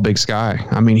team All Big Sky.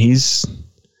 I mean, he's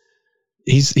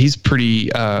pretty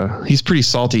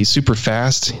salty. He's super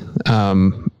fast.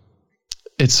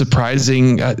 It's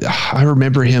surprising. I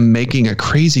remember him making a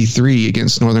crazy 3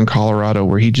 against Northern Colorado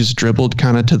where he just dribbled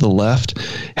kind of to the left,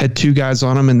 had 2 guys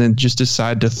on him, and then just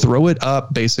decided to throw it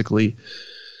up, basically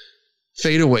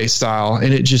fadeaway style,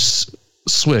 and it just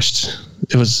swished.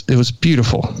 It was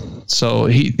beautiful. So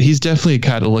he's definitely a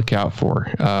guy to look out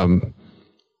for.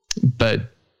 But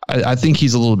I think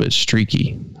he's a little bit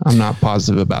streaky. I'm not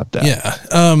positive about that. Yeah.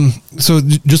 So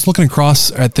just looking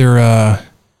across at their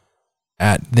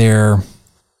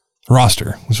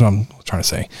roster, is what I'm trying to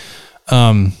say.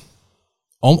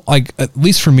 Like, at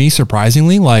least for me,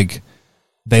 surprisingly, like,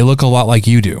 they look a lot like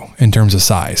you do in terms of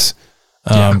size.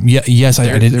 Yes,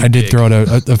 I did throw out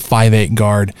a 5'8"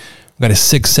 guard. We've got a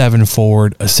 6'7"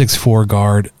 forward, a 6'4"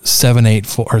 guard, 6'8"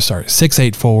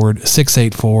 forward,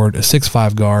 6'8" forward, a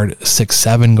 6'5" guard, a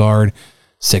 6'7" guard,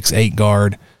 6'8"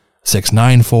 guard,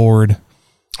 6'9" forward.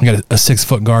 I got a 6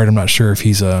 foot guard. I'm not sure if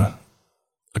he's a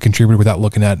contributor without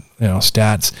looking at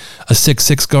stats. A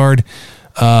 6'6" guard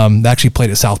that actually played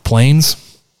at South Plains.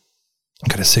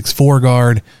 Got a 6'4"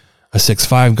 guard, a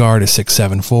 6'5" guard, a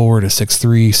 6'7" forward, a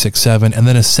 6'3", 6'7", and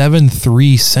then a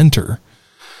 7'3" center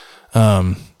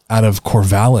out of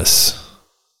Corvallis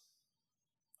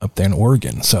up there in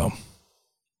Oregon. So,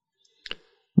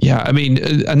 yeah, I mean,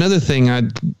 another thing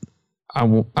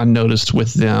I noticed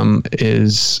with them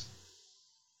is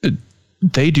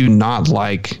they do not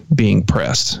like being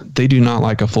pressed. They do not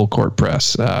like a full court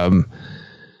press.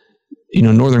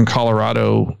 Northern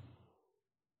Colorado,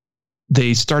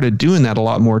 they started doing that a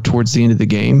lot more towards the end of the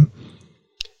game.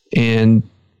 And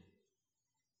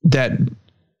that,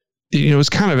 it was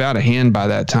kind of out of hand by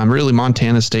that time. Really,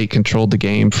 Montana State controlled the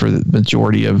game for the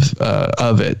majority of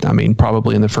it. I mean,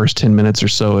 probably in the first 10 minutes or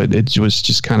so, it was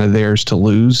just kind of theirs to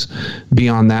lose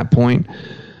beyond that point.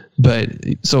 But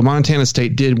so Montana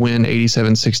State did win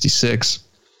 87-66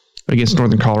 against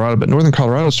Northern Colorado, but Northern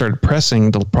Colorado started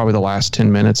pressing probably the last 10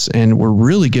 minutes and were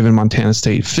really giving Montana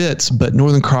State fits, but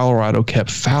Northern Colorado kept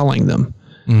fouling them.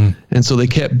 And so they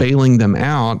kept bailing them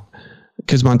out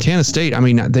because Montana State, I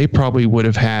mean, they probably would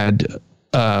have had,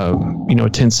 a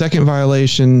 10-second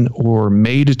violation or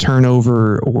made a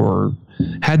turnover or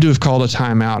had to have called a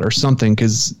timeout or something,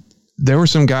 because there were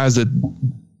some guys that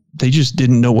they just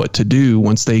didn't know what to do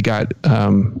once they got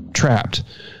trapped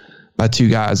by 2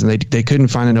 guys, and they couldn't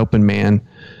find an open man.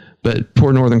 But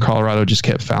poor Northern Colorado just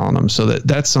kept fouling them. So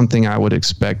that's something I would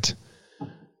expect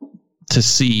to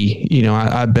see.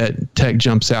 I bet Tech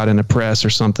jumps out in a press or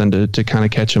something to kind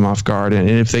of catch them off guard. And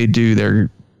if they do, they're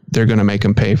going to make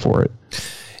them pay for it.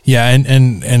 Yeah.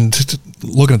 And just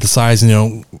looking at the size,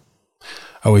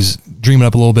 I was dreaming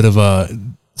up a little bit of a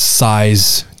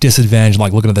size disadvantage,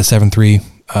 like looking at the 7'3"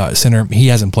 center. He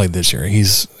hasn't played this year.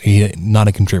 He's not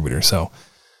a contributor. So,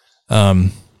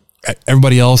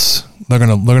 everybody else, they're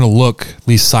gonna look, at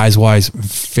least size wise,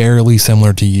 fairly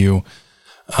similar to you.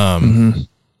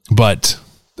 But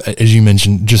as you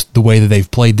mentioned, just the way that they've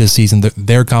played this season,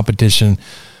 their competition,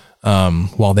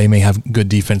 while they may have good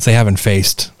defense, they haven't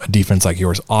faced a defense like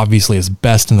yours. Obviously, it's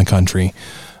best in the country.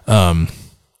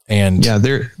 And yeah,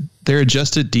 their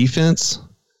adjusted defense,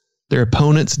 their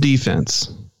opponent's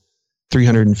defense,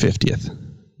 350th,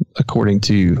 according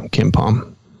to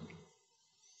KenPom.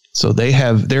 So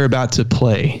they're about to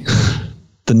play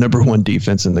the number 1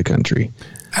 defense in the country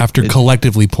after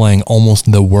collectively playing almost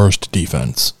the worst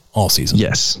defense all season.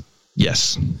 Yes.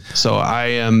 So I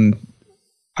am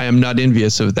not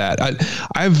envious of that.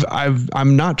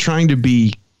 I'm not trying to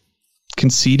be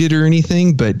conceited or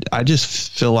anything, but I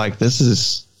just feel like this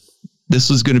is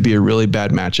going to be a really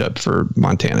bad matchup for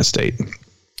Montana State.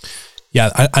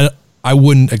 Yeah, I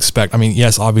wouldn't expect. I mean,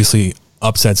 yes, obviously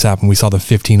upsets happen. We saw the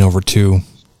 15-2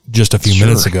 just a few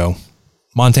minutes ago.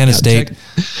 Montana State.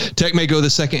 Tech may go the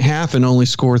second half and only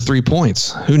score 3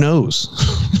 points. Who knows?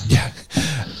 Yeah.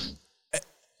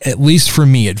 At least for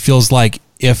me, it feels like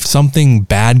if something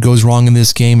bad goes wrong in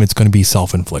this game, it's going to be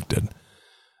self-inflicted.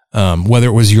 Whether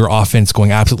it was your offense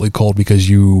going absolutely cold because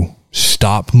you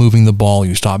stop moving the ball,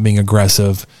 you stop being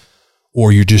aggressive,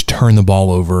 or you just turn the ball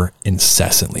over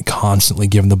incessantly, constantly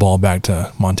giving the ball back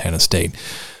to Montana State.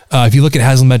 If you look at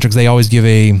Haslametrics, they always give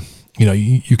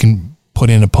you can put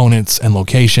in opponents and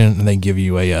location, and they give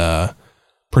you a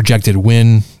projected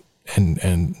win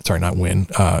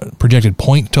projected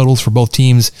point totals for both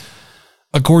teams.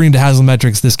 according to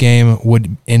Haslametrics, this game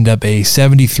would end up a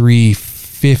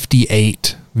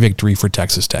 73-58 victory for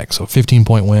Texas Tech. So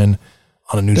 15-point win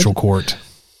on a neutral court.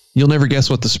 You'll never guess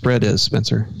what the spread is,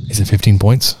 Spencer. Is it 15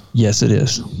 points? Yes, it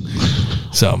is.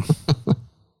 So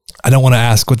I don't want to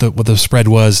ask what the spread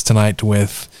was tonight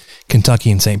with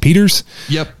Kentucky and St. Peter's.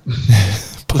 Yep.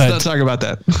 But, let's not talk about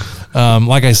that.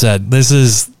 Like I said, this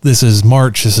is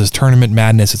March. This is tournament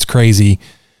madness. It's crazy.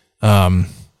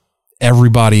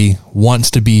 Everybody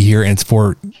wants to be here, and it's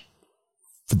for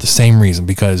the same reason,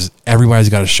 because everybody's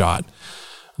got a shot.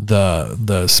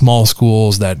 The small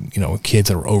schools that, kids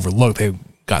that are overlooked, they've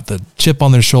got the chip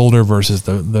on their shoulder versus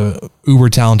the uber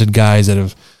talented guys that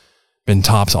have been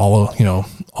tops all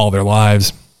their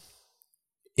lives.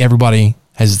 Everybody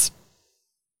has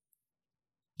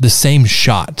the same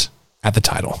shot at the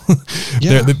title.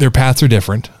 Yeah. Their paths are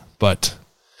different, but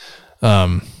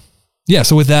so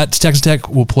with that, Texas Tech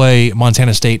will play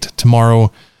Montana State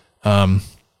tomorrow. On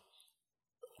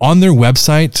their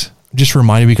website, just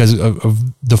reminded because of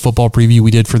the football preview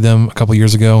we did for them a couple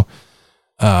years ago,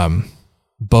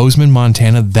 Bozeman,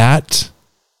 Montana, that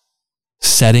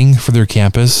setting for their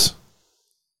campus,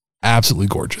 absolutely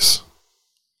gorgeous.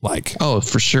 Oh,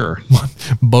 for sure.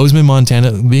 Bozeman,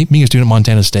 Montana, being a student at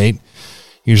Montana State,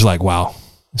 you're just like, wow,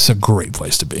 it's a great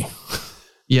place to be.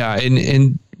 Yeah.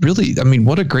 And really, I mean,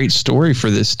 what a great story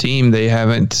for this team. They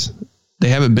haven't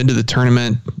been to the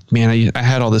tournament. Man, I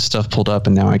had all this stuff pulled up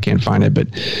and now I can't find it, but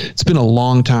it's been a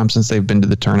long time since they've been to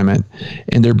the tournament,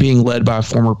 and they're being led by a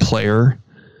former player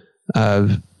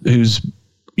who's,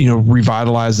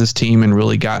 revitalized this team and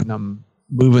really gotten them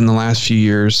moving the last few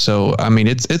years. So, I mean,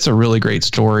 it's a really great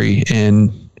story,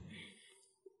 and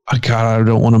God, I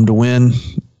don't want them to win.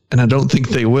 And I don't think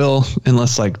they will,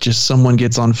 unless just someone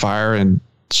gets on fire and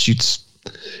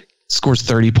scores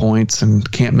 30 points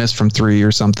and can't miss from 3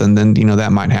 or something. Then,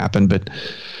 that might happen. But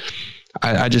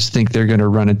I just think they're going to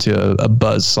run into a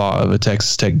buzzsaw of a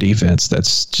Texas Tech defense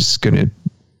that's just going to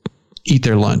eat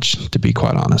their lunch, to be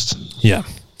quite honest. Yeah.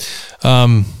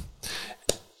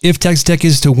 If Texas Tech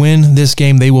is to win this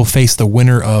game, they will face the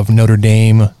winner of Notre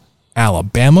Dame,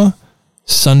 Alabama,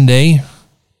 Sunday,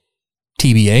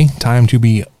 TBA, time to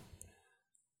be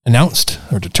announced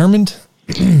or determined.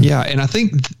 Yeah, and I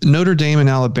think Notre Dame and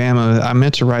Alabama, I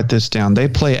meant to write this down. They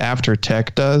play after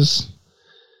Tech does,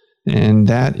 and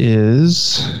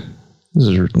this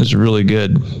is really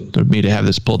good of me to have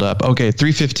this pulled up. Okay,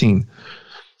 3:15.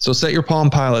 So set your Palm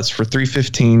Pilots for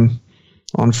 3:15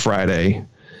 on Friday,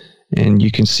 and you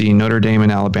can see Notre Dame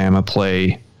and Alabama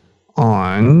play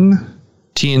on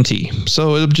TNT.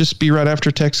 So it'll just be right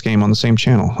after Tech's game on the same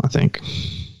channel, I think.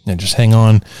 Yeah, just hang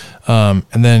on.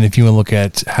 And then if you want to look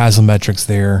at Haslametrics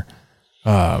there,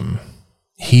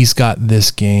 he's got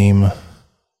this game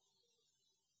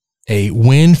a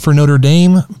win for Notre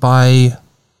Dame by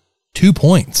 2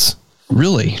 points.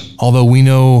 Really? Although we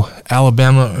know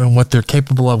Alabama and what they're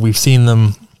capable of, we've seen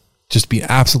them just be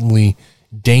absolutely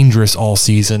dangerous all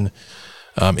season.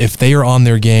 If they are on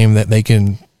their game, that they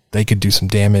could do some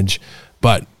damage.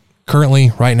 But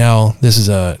currently, right now, this is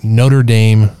a Notre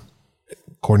Dame,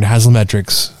 according to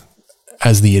Haslametrics,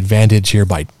 has the advantage here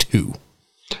by 2.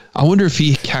 I wonder if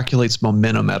he calculates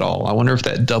momentum at all. I wonder if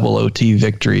that double OT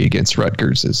victory against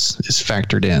Rutgers is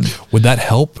factored in. Would that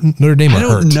help Notre Dame or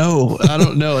hurt? I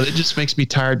don't know. It just makes me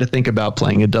tired to think about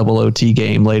playing a double OT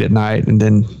game late at night, and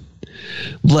then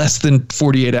less than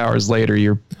 48 hours later,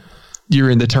 you're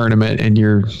in the tournament and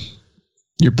you're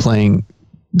playing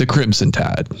the Crimson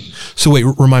Tide. So wait,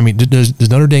 remind me, does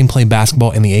Notre Dame play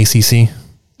basketball in the ACC?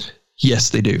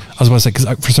 Yes, they do. I was going to say,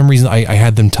 because for some reason I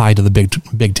had them tied to the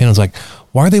Big Ten. I was like,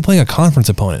 why are they playing a conference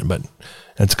opponent? But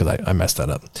that's because I messed that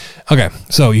up. Okay,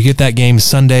 so you get that game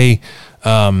Sunday.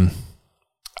 I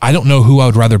don't know who I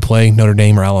would rather play, Notre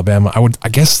Dame or Alabama. I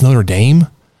guess Notre Dame.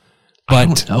 But I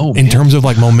don't know, in terms of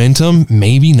momentum,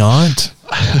 maybe not.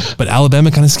 But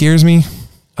Alabama kind of scares me.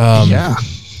 Yeah.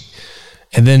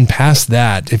 And then past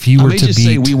that, if you were to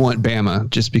say we want Bama,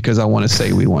 just because I want to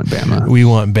say we want Bama. We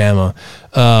want Bama.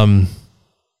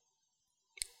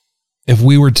 If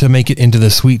we were to make it into the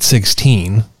Sweet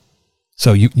 16,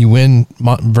 so you win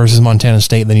versus Montana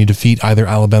State, then you defeat either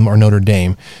Alabama or Notre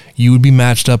Dame, you would be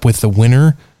matched up with the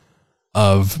winner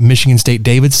of Michigan State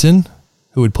Davidson,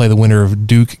 who would play the winner of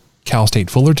Duke Cal State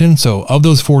Fullerton. So of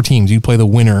those 4 teams, you'd play the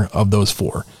winner of those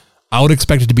 4. I would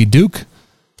expect it to be Duke.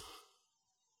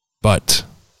 But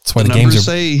that's why the games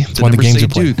are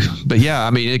played. Duke. But yeah,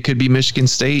 I mean, it could be Michigan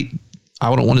State. I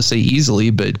wouldn't want to say easily,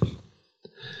 but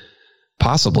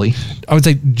possibly. I would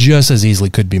say just as easily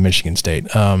could be Michigan State.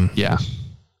 Yeah.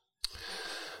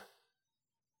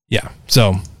 Yeah.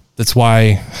 So that's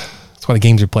why That's why the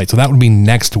games are played. So that would be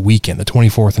next weekend, the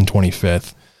 24th and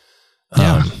 25th.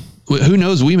 Yeah. Who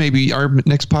knows? Our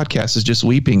next podcast is just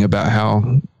weeping about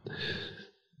how,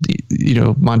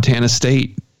 Montana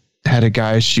State had a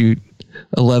guy shoot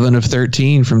 11 of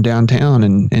 13 from downtown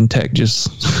and Tech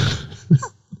just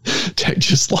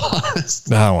lost.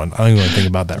 That one. I don't even want to think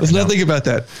about that. Let's not think about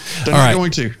that. They're not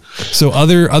going to. So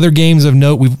other games of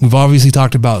note, we've obviously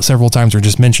talked about several times, or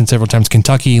just mentioned several times.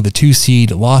 Kentucky, the 2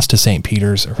 seed, lost to St.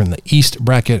 Peter's from the East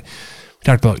bracket. We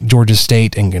talked about Georgia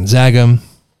State and Gonzaga.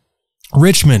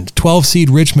 Richmond, 12 seed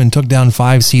Richmond took down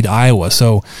 5 seed Iowa.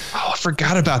 So, I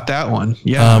forgot about that one.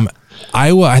 Yeah.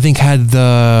 Iowa, I think, had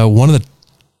one of the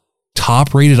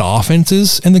top rated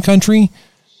offenses in the country,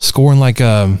 scoring like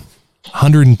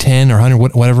 110 or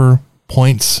 100 whatever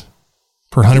points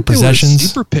per 100 possessions. They were a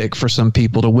sleeper pick for some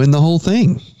people to win the whole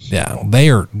thing. Yeah, they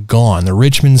are gone. The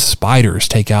Richmond Spiders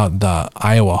take out the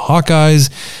Iowa Hawkeyes,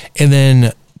 and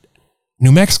then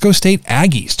New Mexico State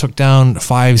Aggies took down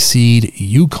 5 seed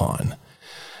UConn.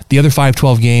 The other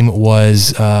 5-12 game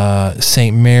was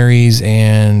St. Mary's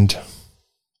and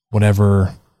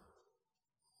whatever,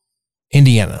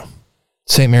 Indiana.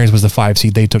 St. Mary's was the 5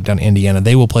 seed. They took down Indiana.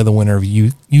 They will play the winner of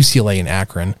UCLA and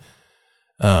Akron.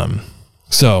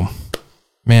 So,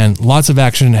 man, lots of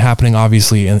action happening,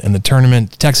 obviously, in the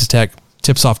tournament. Texas Tech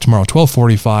tips off tomorrow,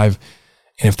 12:45.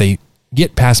 And if they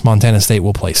get past Montana State,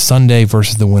 we'll play Sunday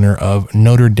versus the winner of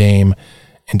Notre Dame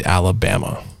and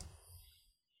Alabama.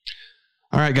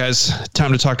 All right, guys,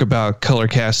 time to talk about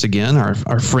Colorcast again.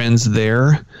 Our friends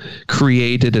there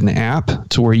created an app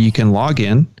to where you can log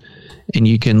in and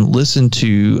you can listen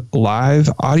to live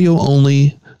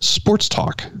audio-only sports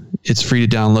talk. It's free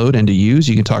to download and to use.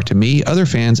 You can talk to me, other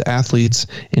fans, athletes,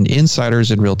 and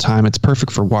insiders in real time. It's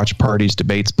perfect for watch parties,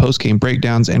 debates, post-game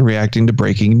breakdowns, and reacting to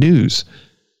breaking news.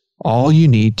 All you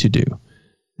need to do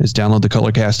is download the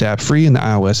Colorcast app free in the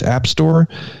iOS App Store,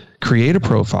 create a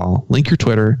profile, link your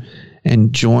Twitter,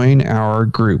 and join our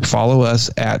group. Follow us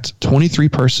at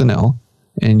 23personnel,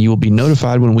 and you will be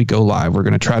notified when we go live. We're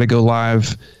going to try to go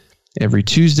live every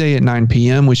Tuesday at 9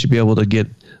 p.m. We should be able to get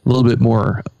a little bit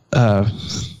more,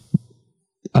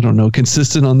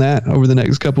 consistent on that over the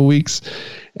next couple weeks.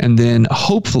 And then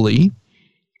hopefully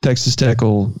Texas Tech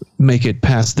will make it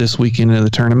past this weekend of the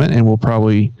tournament, and we'll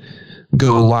probably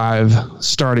go live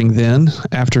starting then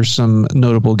after some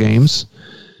notable games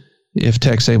if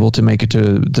Tech's able to make it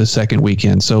to the second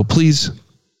weekend. So please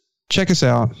check us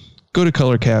out. Go to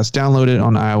Colorcast, download it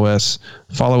on iOS,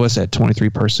 follow us at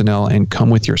 23personnel, and come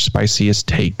with your spiciest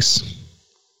takes.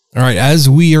 All right, as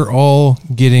we are all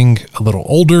getting a little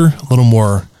older, a little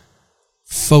more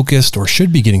focused, or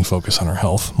should be getting focused on our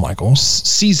health, Michael.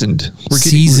 Seasoned. We're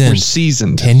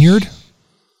seasoned. Tenured?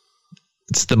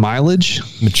 It's the mileage.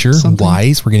 Mature,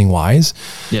 wise. We're getting wise.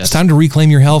 Yes. It's time to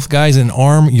reclaim your health, guys, and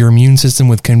arm your immune system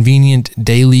with convenient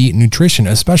daily nutrition,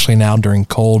 especially now during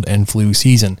cold and flu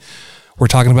season. We're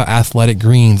talking about Athletic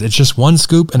Greens. It's just 1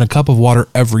 scoop and a cup of water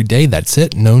every day. That's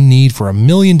it. No need for a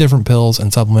million different pills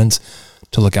and supplements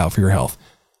to look out for your health.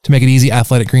 To make it easy,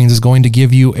 Athletic Greens is going to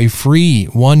give you a free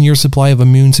 1-year supply of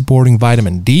immune-supporting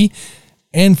vitamin D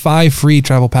and 5 free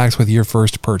travel packs with your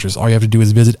first purchase. All you have to do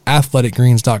is visit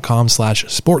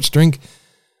athleticgreens.com/sportsdrink.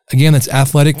 Again, that's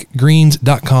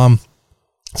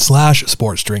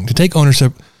athleticgreens.com/sportsdrink to take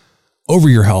ownership over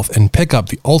your health and pick up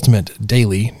the ultimate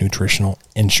daily nutritional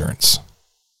insurance.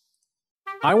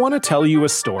 I want to tell you a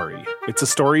story. It's a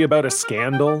story about a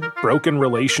scandal, broken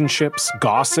relationships,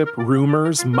 gossip,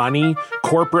 rumors, money,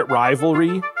 corporate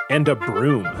rivalry, and a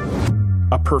broom.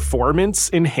 A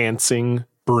performance-enhancing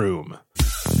broom.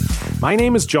 My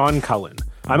name is John Cullen.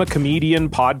 I'm a comedian,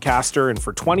 podcaster, and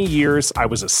for 20 years, I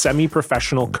was a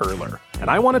semi-professional curler. And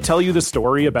I want to tell you the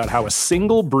story about how a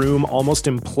single broom almost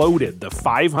imploded the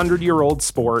 500-year-old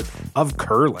sport of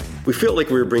curling. We felt like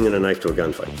we were bringing a knife to a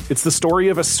gunfight. It's the story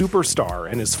of a superstar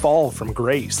and his fall from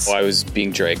grace. Well, I was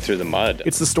being dragged through the mud.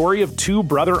 It's the story of 2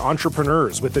 brother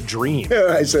entrepreneurs with a dream.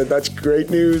 I said, that's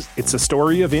great news. It's a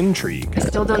story of intrigue. I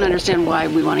still don't understand why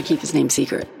we want to keep his name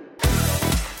secret.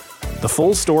 The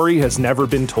full story has never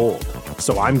been told,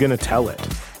 so I'm going to tell it.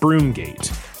 Broomgate,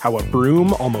 how a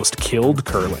broom almost killed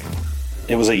curling.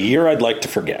 It was a year I'd like to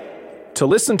forget. To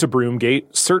listen to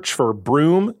Broomgate, search for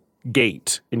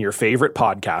Broomgate in your favorite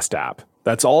podcast app.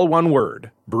 That's all one word,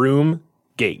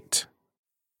 Broomgate.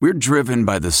 We're driven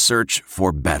by the search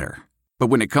for better.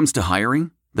 But when it comes to hiring,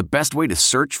 the best way to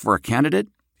search for a candidate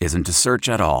isn't to search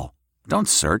at all. Don't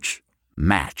search,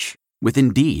 match with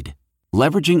Indeed.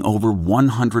 Leveraging over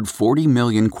 140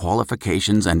 million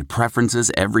qualifications and preferences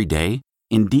every day,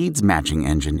 Indeed's matching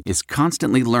engine is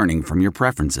constantly learning from your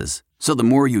preferences. So the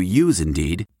more you use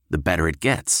Indeed, the better it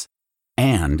gets.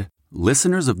 And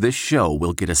listeners of this show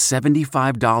will get a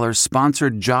 $75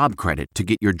 sponsored job credit to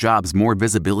get your jobs more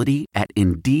visibility at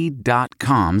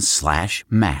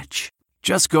Indeed.com/match.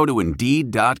 Just go to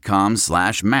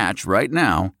Indeed.com/match right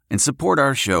now and support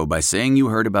our show by saying you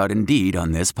heard about Indeed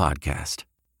on this podcast.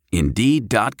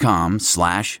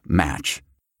 Indeed.com/match.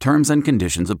 Terms and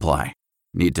conditions apply.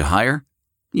 Need to hire?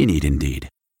 You need Indeed.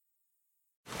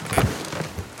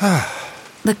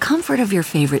 The comfort of your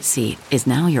favorite seat is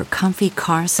now your comfy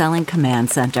car selling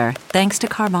command center, thanks to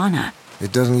Carvana.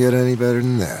 It doesn't get any better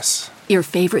than this. Your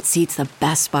favorite seat's the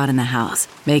best spot in the house.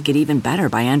 Make it even better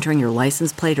by entering your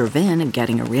license plate or VIN and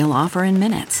getting a real offer in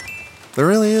minutes. There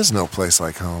really is no place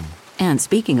like home. And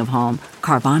speaking of home,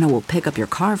 Carvana will pick up your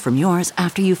car from yours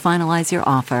after you finalize your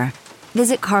offer.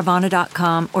 Visit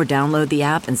Carvana.com or download the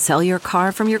app and sell your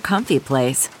car from your comfy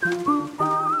place.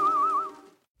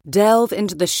 Delve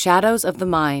into the shadows of the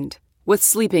mind with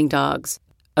Sleeping Dogs,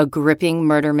 a gripping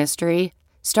murder mystery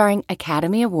starring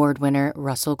Academy Award winner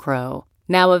Russell Crowe.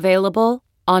 Now available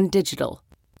on digital.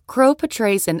 Crowe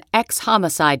portrays an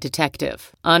ex-homicide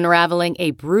detective unraveling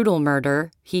a brutal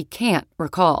murder he can't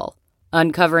recall.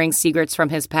 Uncovering secrets from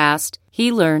his past,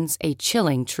 he learns a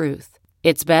chilling truth.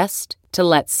 It's best to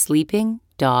let sleeping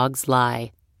dogs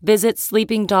lie. Visit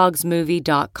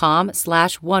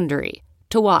sleepingdogsmovie.com/Wondery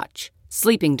to watch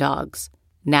Sleeping Dogs,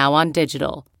 now on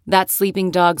digital. That's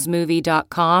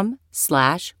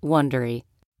sleepingdogsmovie.com/Wondery.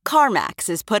 CarMax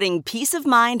is putting peace of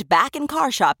mind back in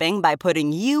car shopping by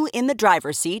putting you in the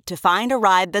driver's seat to find a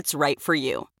ride that's right for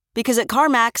you. Because at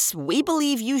CarMax, we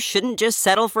believe you shouldn't just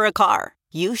settle for a car.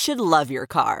 You should love your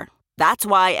car. That's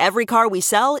why every car we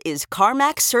sell is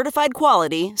CarMax certified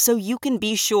quality, so you can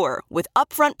be sure with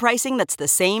upfront pricing that's the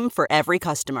same for every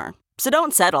customer. So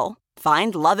don't settle.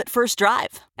 Find love at first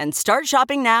drive and start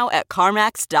shopping now at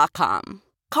CarMax.com.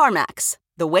 CarMax,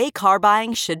 the way car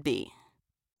buying should be.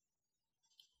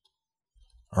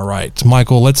 All right,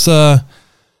 Michael, let's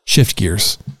shift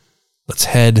gears. Let's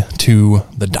head to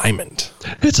the diamond.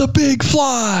 It's a big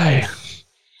fly.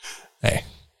 Hey,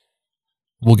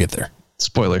 we'll get there.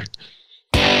 Spoiler.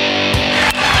 Left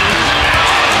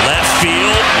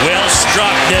field, well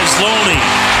struck, Desloney.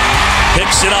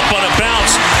 Picks it up on a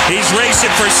bounce. He's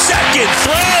racing for second.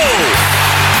 Throw!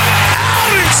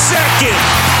 Out in second!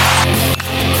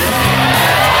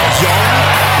 Young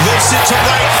lifts it to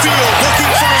right field,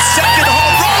 looking for a second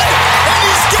home run, and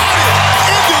he's got it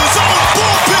into his own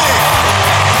bullpen.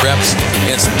 Reps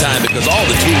and some time because all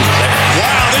the tools are there.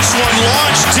 Wow, this one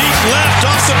launched deep left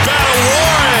off the bat of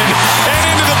Warren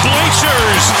and into the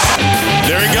bleachers.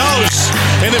 There he goes,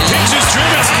 and the pitch is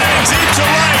driven deep to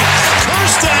right.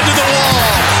 Kirstad to the wall,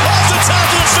 off the top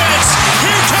of the fence.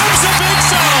 Here comes the big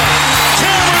fella.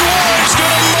 Cameron Warren's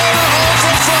going to motor home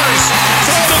from first.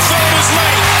 Throw to third is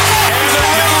late, and the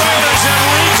Red Raiders have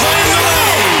reclaimed the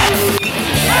lead.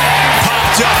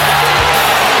 Popped up.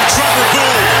 Trevor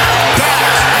Boone back.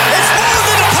 It's more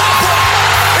than a pop-up.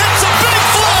 It's a big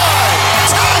fly.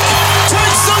 Tech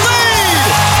takes the lead.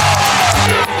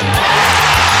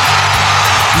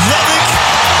 Levick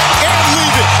and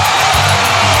leave it.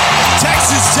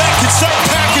 Texas Tech can start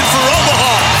packing for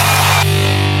Omaha.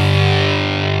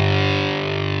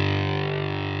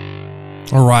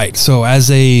 All right. So as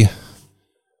a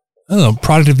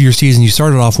product of your season, you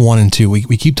started off 1-2.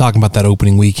 We keep talking about that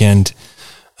opening weekend.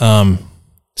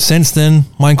 Since then,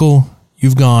 Michael,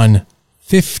 you've gone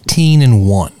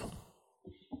 15-1.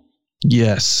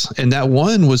 Yes. And that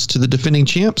one was to the defending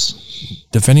champs.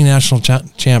 Defending national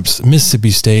champs,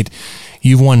 Mississippi State.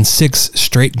 You've won 6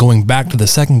 straight going back to the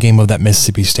second game of that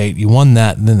Mississippi State. You won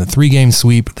that. And then the 3-game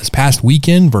sweep this past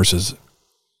weekend versus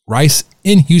Rice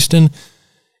in Houston.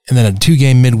 And then a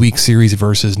 2-game midweek series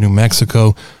versus New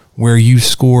Mexico where you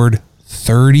scored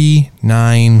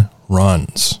 39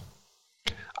 runs.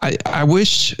 I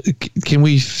wish, can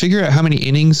we figure out how many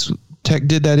innings Tech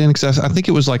did that in? Because I think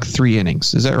it was like 3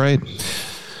 innings. Is that right?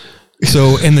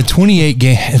 So in the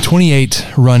 28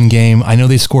 run game, I know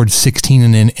they scored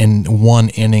 16 in 1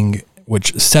 inning,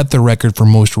 which set the record for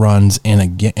most runs in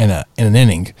an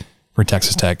inning for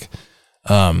Texas Tech.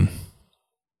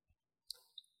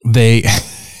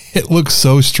 It looks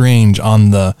so strange on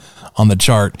the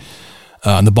chart,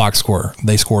 on the box score.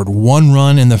 They scored 1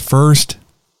 run in the first,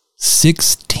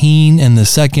 16 in the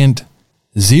second,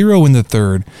 0 in the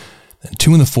third,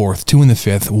 2 in the fourth, 2 in the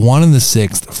fifth, 1 in the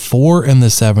sixth, 4 in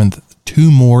the seventh, 2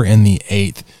 more in the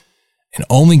eighth, and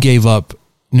only gave up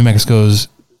New Mexico's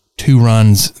 2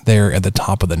 runs there at the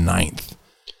top of the ninth.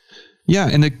 Yeah,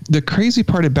 and the crazy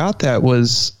part about that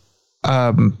was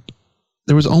there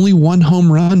was only 1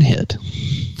 home run hit.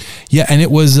 Yeah, and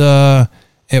it was a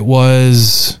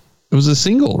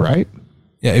single, right?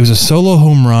 Yeah, it was a solo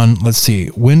home run. Let's see.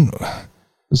 When it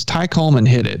was Ty Coleman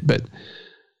hit it, but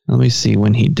let me see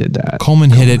when he did that. Coleman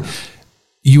hit it.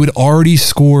 You had already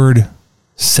scored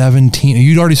 17.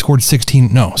 You'd already scored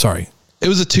 16. No, sorry. It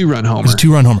was a 2-run homer. It was a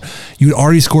 2-run homer. You had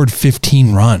already scored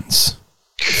 15 runs,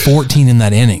 14 in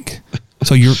that inning.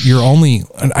 So you're only,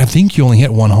 I think you only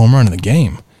hit 1 home run in the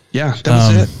game. Yeah,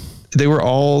 that was it. They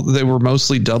were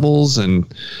mostly doubles and,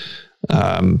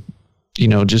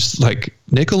 just like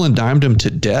nickel and dimed him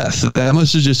to death. That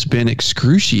must have just been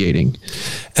excruciating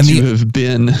and to have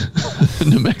been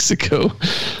New Mexico.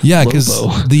 Yeah, because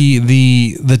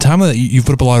the time that you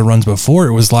put up a lot of runs before,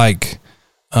 it was like,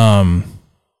 early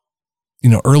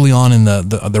on in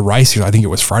the Rice year, I think it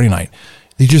was Friday night,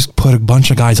 they just put a bunch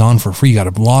of guys on for free. You got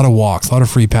a lot of walks, a lot of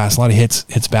free pass, a lot of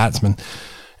hits batsmen.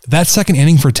 That second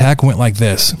inning for Tech went like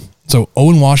this. So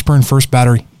Owen Washburn, first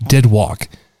batter, did walk.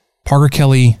 Parker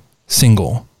Kelly,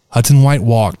 single. Hudson White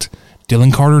walked.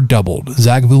 Dylan Carter doubled.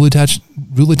 Zach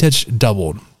Vuletich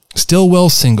doubled. Stillwell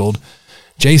singled.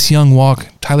 Jace Young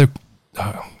walked. Tyler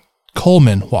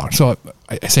Coleman walked. So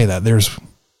I say that. There's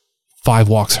 5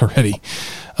 walks already.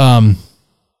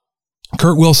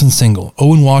 Kurt Wilson single.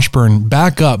 Owen Washburn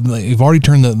back up. You've already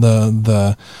turned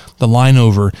the line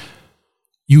over.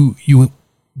 You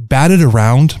batted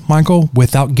around, Michael,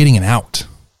 without getting an out.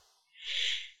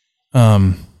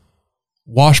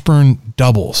 Washburn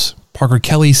doubles. Parker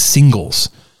Kelly singles.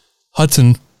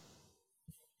 Hudson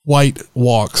White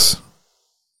walks.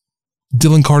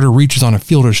 Dylan Carter reaches on a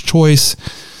fielder's choice.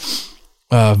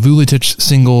 Vuletich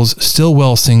singles.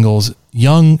 Stillwell singles.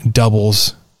 Young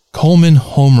doubles. Coleman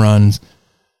home runs.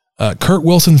 Kurt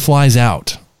Wilson flies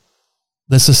out.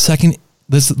 That's the second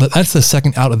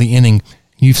out of the inning.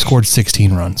 You've scored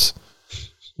 16 runs.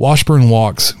 Washburn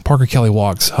walks. Parker Kelly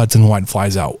walks. Hudson White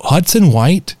flies out. Hudson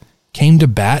White came to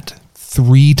bat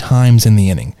 3 times in the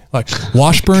inning. Like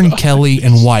Washburn, Kelly,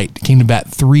 and White came to bat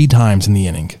 3 times in the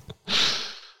inning.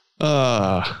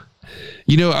 I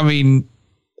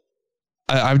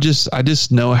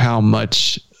just know how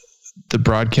much the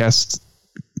broadcast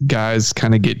guys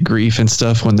kind of get grief and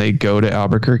stuff when they go to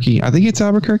Albuquerque. I think it's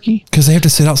Albuquerque because they have to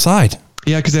sit outside.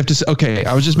 Yeah, because they have to. Okay,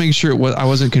 I was just making sure I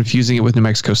wasn't confusing it with New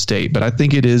Mexico State, but I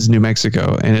think it is New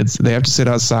Mexico, and they have to sit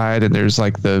outside, and there's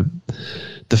like the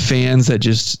fans that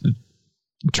just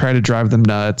try to drive them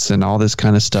nuts and all this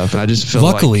kind of stuff. And I just feel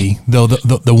luckily though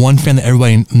the one fan that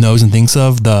everybody knows and thinks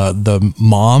of, the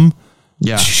mom.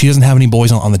 Yeah, she doesn't have any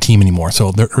boys on the team anymore,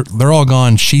 so they're all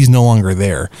gone. She's no longer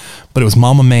there, but it was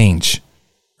Mama Mange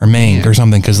or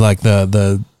something, because like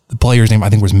the player's name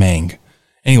I think was Mang.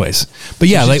 Anyways, but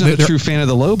yeah, she's not a true fan of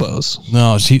the Lobos.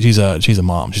 No, she's a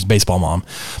mom. She's a baseball mom.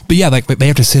 But yeah, like they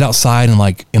have to sit outside and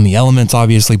like in the elements,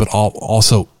 obviously, but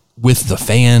also with the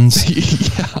fans.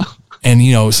 Yeah. And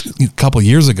a couple of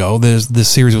years ago, this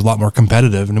series was a lot more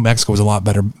competitive. New Mexico was a lot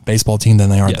better baseball team than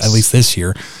they are at least this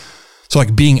year. So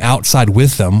like being outside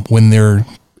with them when they're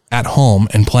at home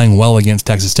and playing well against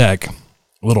Texas Tech, a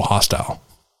little hostile.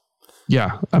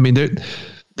 Yeah, I mean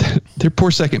their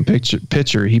poor second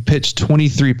pitcher, he pitched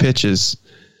 23 pitches,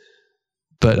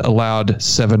 but allowed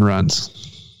 7 runs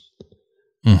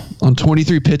on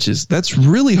 23 pitches. That's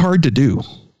really hard to do.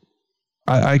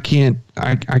 I can't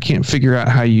figure out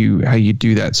how you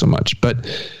do that so much, but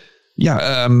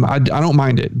yeah, I don't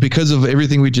mind it because of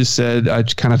everything we just said. I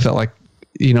just kind of felt like,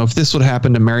 if this would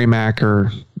happen to Merrimack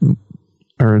or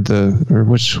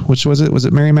which was it? Was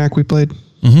it Merrimack we played?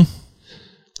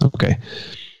 Mm-hmm. Okay.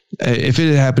 If it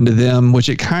had happened to them, which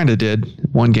it kind of did,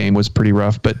 one game was pretty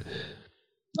rough, but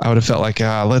I would have felt like,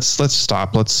 let's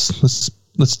stop. Let's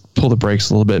pull the brakes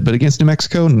a little bit. But against New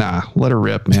Mexico, nah, let her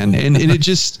rip, man. And it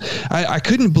just, I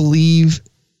couldn't believe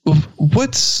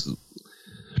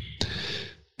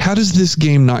how does this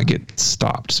game not get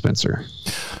stopped, Spencer?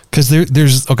 Because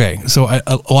there's okay. So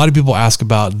a lot of people ask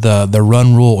about the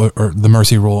run rule or the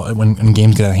mercy rule when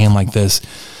games get out of hand like this.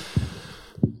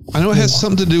 I know it has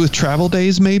something to do with travel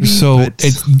days, maybe. So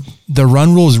the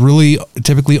run rule is really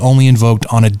typically only invoked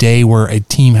on a day where a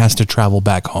team has to travel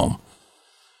back home.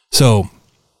 So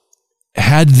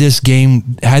had this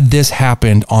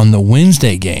happened on the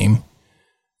Wednesday game,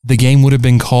 the game would have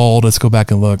been called. Let's go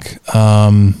back and look.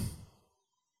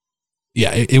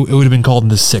 It would have been called in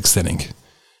the 6th inning.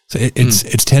 So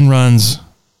it's 10 runs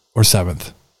or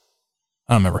 7th.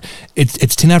 I don't remember.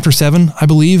 It's 10 after 7, I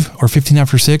believe, or 15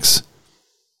 after 6.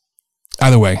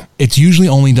 Either way, it's usually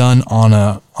only done on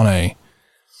a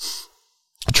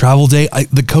travel day.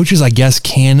 The coaches, I guess,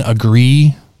 can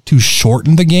agree to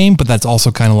shorten the game, but that's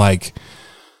also kind of like,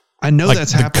 I know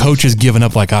that's happening. The coach is giving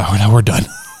up, like, oh, no, we're done.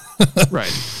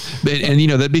 Right. And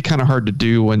that'd be kind of hard to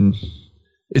do when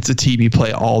it's a TV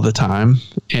play all the time,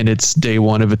 and it's day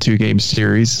one of a 2-game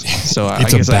series. So I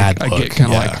It's guess a bad I look. get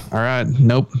kind of like, all right,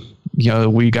 nope,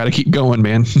 we got to keep going,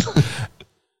 man.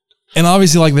 And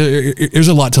obviously, like there's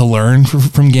a lot to learn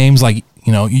from games. Like,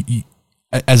 you,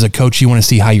 as a coach, you want to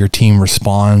see how your team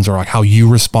responds, or like how you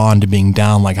respond to being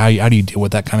down. Like how do you deal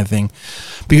with that kind of thing?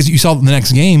 Because you saw in the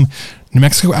next game, New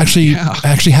Mexico actually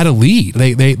had a lead.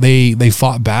 They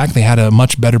fought back. They had a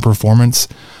much better performance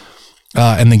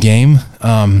in the game.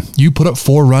 You put up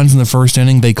 4 runs in the first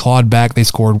inning. They clawed back.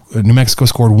 New Mexico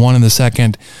scored 1 in the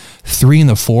second, 3 in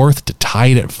the fourth to tie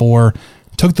it at 4.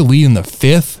 Took the lead in the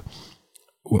 5th.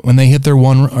 When they hit their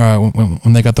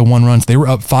when they got the 1 runs, they were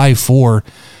up 5-4,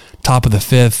 top of the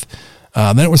 5th.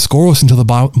 Then it was scoreless until the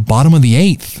bottom of the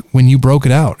 8th when you broke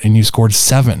it out and you scored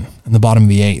 7 in the bottom of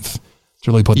the 8th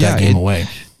to really put that game away.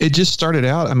 It just started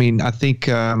out. I mean, I think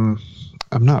I'm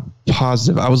not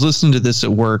positive. I was listening to this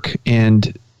at work,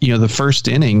 and the first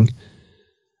inning,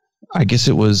 I guess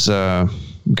it was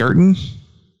Girton.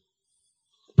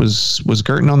 Was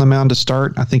Girton on the mound to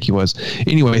start? I think he was.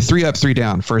 Anyway, 3 up, 3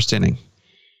 down, first inning.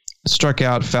 Struck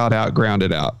out, fouled out,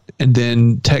 grounded out. And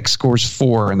then Tech scores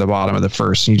 4 in the bottom of the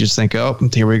first. And you just think, oh,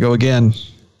 here we go again.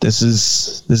 This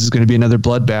is going to be another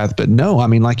bloodbath. But no, I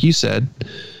mean, like you said,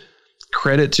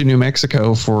 credit to New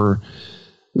Mexico for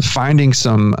finding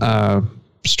some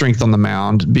strength on the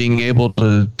mound, being able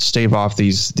to stave off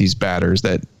these batters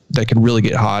that can really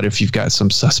get hot if you've got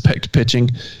some suspect pitching.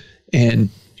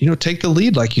 And, take the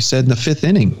lead, like you said, in the 5th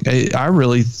inning. I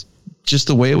really... just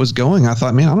the way it was going, I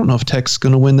thought, man, I don't know if Tech's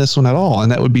going to win this one at all.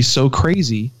 And that would be so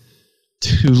crazy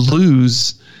to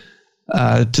lose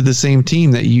to the same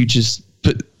team that you just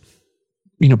put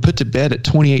to bed at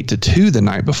 28-2 the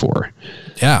night before.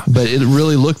 Yeah. But it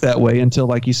really looked that way until,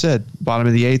 like you said, bottom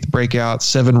of the 8th, breakout,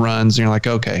 7 runs. And you're like,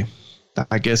 okay,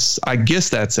 I guess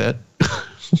that's it.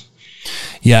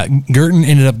 Yeah. Girton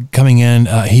ended up coming in.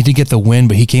 He did get the win,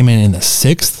 but he came in the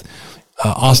 6th.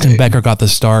 Austin Becker got the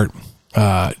start.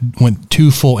 Went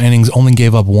 2 full innings, only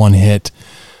gave up 1 hit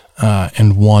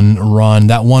and 1 run.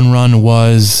 That 1 run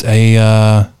was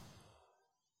a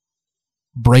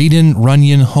Braden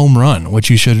Runyon home run, which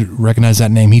you should recognize that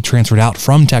name. He transferred out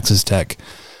from Texas Tech.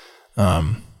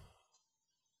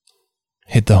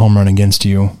 Hit the home run against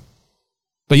you.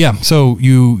 But yeah, so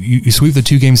you sweep the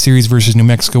 2-game series versus New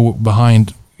Mexico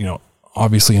behind,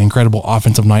 obviously an incredible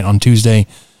offensive night on Tuesday.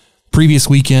 Previous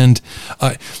weekend,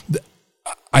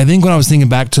 I think when I was thinking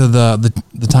back to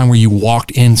the time where you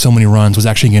walked in so many runs was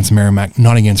actually against Merrimack,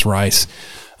 not against Rice.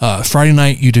 Friday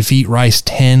night, you defeat Rice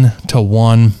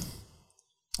 10-1.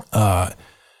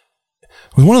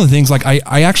 With one of the things, like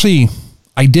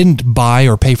I didn't buy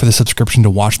or pay for the subscription to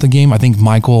watch the game. I think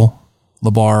Michael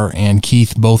Labar and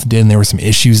Keith both did, and there were some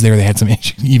issues there. They had some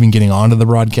issues even getting onto the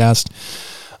broadcast.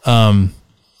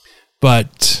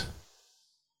 But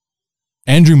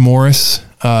Andrew Morris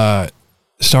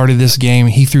started this game.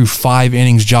 He threw 5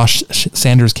 innings. Josh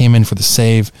Sanders came in for the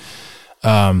save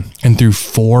and threw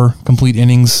 4 complete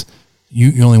innings.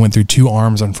 You only went through 2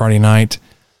 arms on Friday night.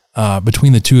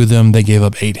 Between the 2 of them, they gave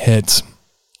up 8 hits.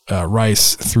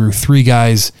 Rice threw 3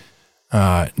 guys,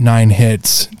 9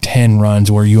 hits, 10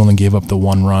 runs, where you only gave up the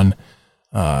 1 run.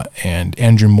 And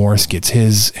Andrew Morris gets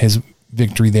his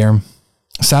victory there.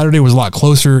 Saturday was a lot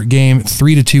closer game.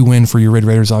 3-2 win for your Red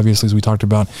Raiders, obviously, as we talked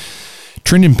about.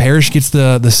 Trendon Parrish gets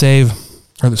the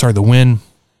win,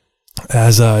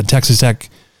 as Texas Tech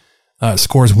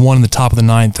scores 1 in the top of the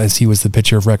 9th, as he was the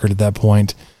pitcher of record at that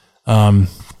point. And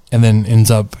then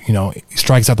ends up, he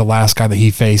strikes out the last guy that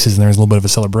he faces, and there's a little bit of a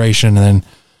celebration, and then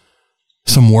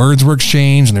some words were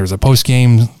exchanged, and there was a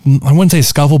post-game, I wouldn't say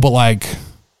scuffle, but like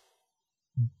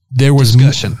there was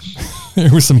discussion.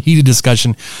 There was some heated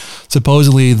discussion.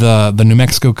 Supposedly the New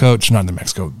Mexico coach, not New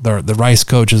Mexico, the Rice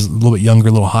coach is a little bit younger,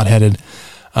 a little hot-headed.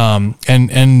 And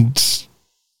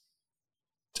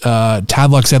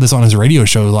Tadlock said this on his radio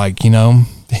show, like,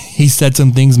 he said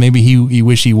some things maybe he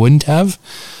wished he wouldn't have.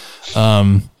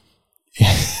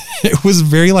 It was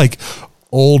very like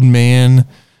old man,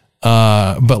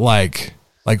 but like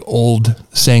old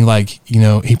saying, like,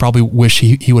 he probably wish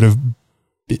he would have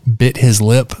bit his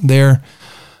lip there.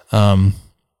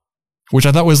 Which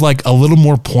I thought was like a little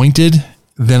more pointed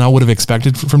than I would have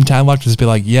expected from Tadlock to just be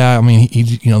like, yeah, I mean, he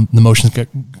the emotions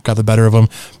got the better of him,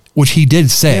 which he did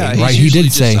say, right? He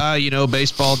did say,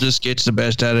 baseball just gets the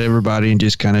best out of everybody, and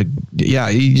just kind of,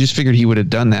 he just figured he would have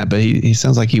done that, but he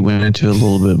sounds like he went into a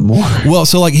little bit more. Well,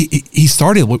 so like he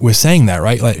started with saying that,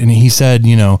 right? Like, and he said,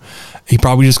 he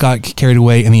probably just got carried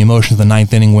away in the emotions of the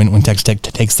 9th inning when Texas Tech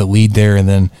takes the lead there, and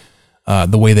then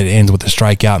the way that it ends with the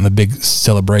strikeout and the big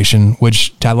celebration,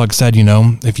 which Tadlock said,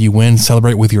 if you win,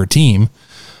 celebrate with your team.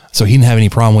 So he didn't have any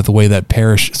problem with the way that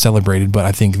Parrish celebrated, but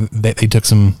I think they took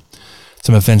some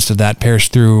offense to that. Parrish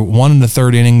threw 1 in the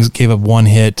 3rd innings, gave up 1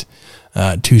 hit, 2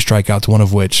 strikeouts, one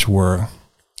of which was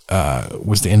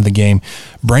the end of the game.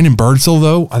 Brandon Birdsell,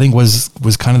 though, I think was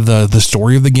kind of the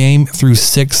story of the game. Threw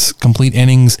 6 complete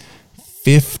innings,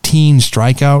 15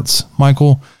 strikeouts,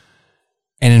 Michael,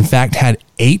 and in fact had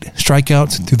 8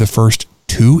 strikeouts through the first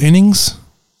 2 innings,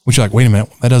 which you're like, wait a minute,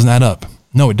 that doesn't add up.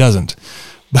 No, it doesn't.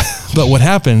 But what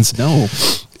happens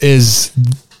is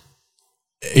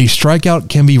a strikeout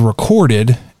can be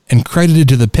recorded and credited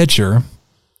to the pitcher,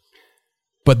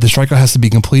 but the strikeout has to be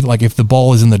complete. Like if the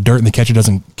ball is in the dirt and the catcher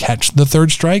doesn't catch the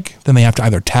 3rd strike, then they have to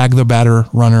either tag the batter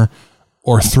runner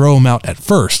or throw him out at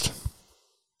first.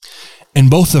 In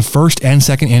both the first and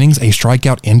second innings, a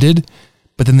strikeout ended,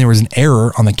 but then there was an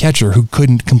error on the catcher who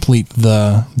couldn't complete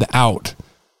the out.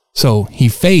 So he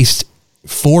faced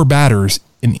 4 batters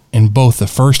in both the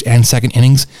first and second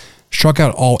innings, struck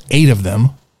out all 8 of them.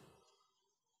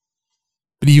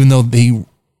 But even though they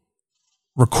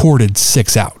recorded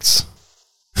 6 outs.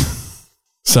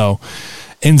 So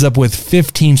ends up with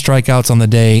 15 strikeouts on the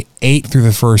day, 8 through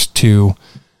the first 2.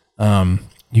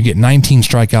 You get 19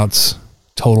 strikeouts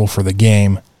total for the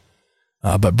game.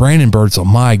 But Brandon Birdsell,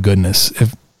 my goodness,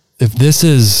 if this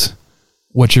is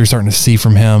what you're starting to see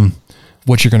from him,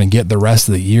 what you're going to get the rest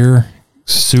of the year,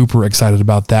 super excited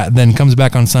about that. Then comes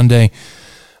back on Sunday,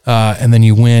 and then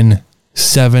you win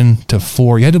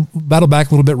 7-4. You had to battle back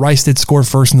a little bit. Rice did score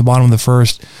first in the bottom of the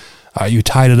first. You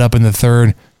tied it up in the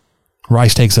 3rd.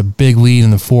 Rice takes a big lead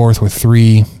in the 4th with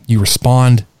 3. You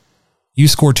respond. You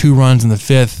score 2 runs in the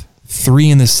 5th, 3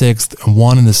 in the 6th, and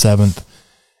 1 in the 7th.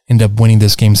 End up winning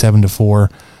this game 7-4.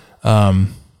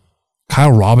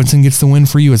 Kyle Robinson gets the win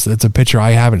for you. It's a pitcher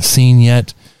I haven't seen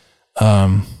yet.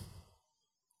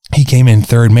 He came in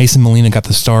 3rd. Mason Molina got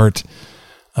the start.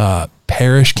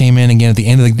 Parrish came in again at the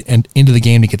end of the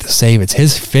game to get the save. It's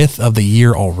his 5th of the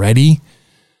year already.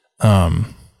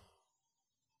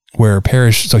 Where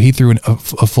Parrish, so he threw a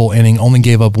full inning, only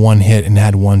gave up 1 hit and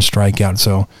had 1 strikeout.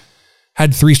 So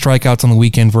had 3 strikeouts on the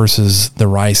weekend versus the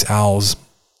Rice Owls.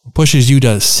 Pushes you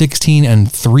to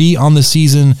 16-3 on the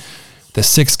season, the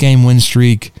 6-game win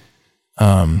streak.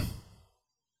 You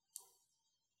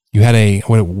had a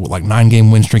 9-game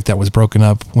win streak that was broken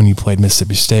up when you played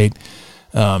Mississippi State.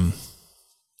 But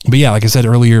yeah, like I said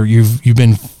earlier, you've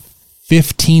been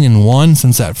 15-1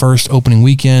 since that first opening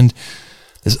weekend.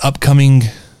 This upcoming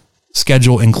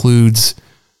schedule includes,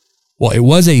 well, it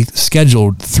was a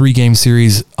scheduled 3-game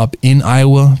series up in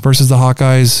Iowa versus the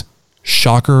Hawkeyes.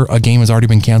 Shocker, a game has already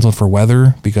been canceled for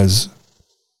weather because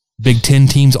Big Ten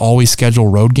teams always schedule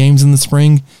road games in the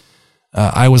spring.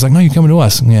 I was like, no, you're coming to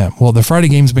us. Yeah, well, the Friday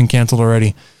game's been canceled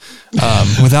already.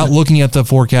 Without looking at the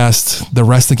forecast, the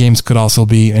rest of the games could also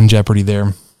be in jeopardy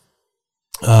there.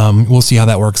 We'll see how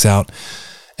that works out.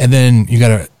 And then you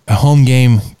got a home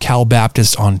game, Cal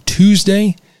Baptist on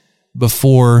Tuesday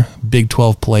before Big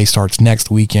 12 play starts next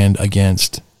weekend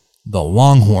against the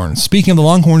Longhorns. Speaking of the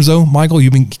Longhorns, though, Michael,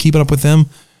 you've been keeping up with them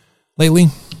lately?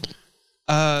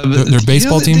 Their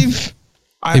baseball team?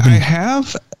 I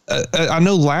have. I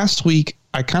know last week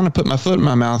I kind of put my foot in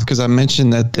my mouth because I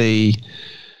mentioned that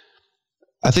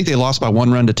I think they lost by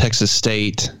 1 run to Texas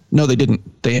State. No, they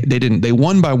didn't. They didn't. They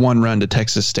won by 1 run to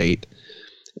Texas State.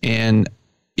 And,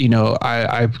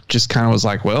 I just kind of was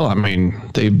like, well, I mean,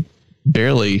 they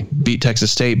barely beat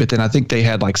Texas State, but then I think they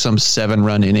had like some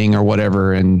 7-run inning or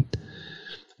whatever. And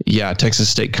yeah, Texas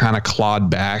State kind of clawed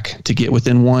back to get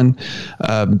within 1.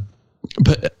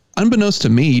 But unbeknownst to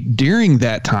me, during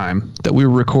that time that we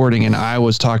were recording and I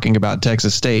was talking about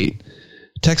Texas State,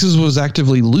 Texas was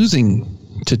actively losing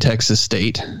to Texas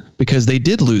State because they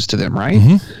did lose to them, right?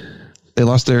 Mm-hmm. They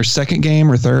lost their 2nd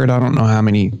game or 3rd. I don't know how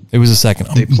many. It was a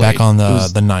 2nd, back on the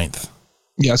 9th.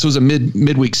 Yeah, so it was a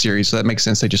midweek series, so that makes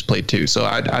sense. They just played 2. So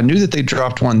I knew that they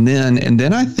dropped 1 then, and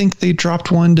then I think they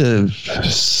dropped 1 to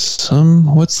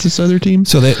what's this other team?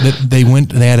 So they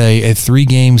had a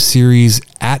 3-game series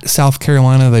at South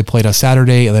Carolina. They played a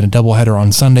Saturday and then a doubleheader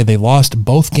on Sunday. They lost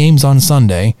both games on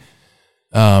Sunday,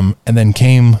 and then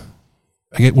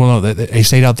they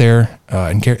stayed out there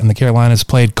in the Carolinas,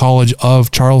 played College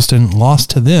of Charleston, lost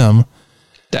to them.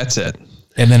 That's it.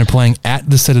 And then are playing at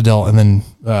the Citadel, and then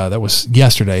that was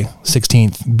yesterday,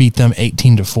 16th, beat them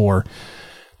 18-4.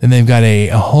 Then they've got a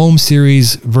home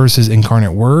series versus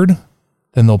Incarnate Word.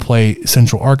 Then they'll play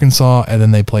Central Arkansas, and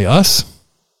then they play us.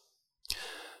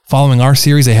 Following our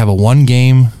series, they have a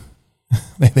 1-game.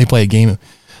 They play a game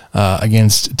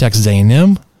against Texas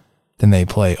A&M. Then they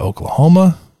play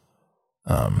Oklahoma.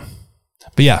 But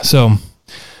yeah, so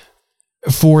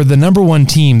for the number 1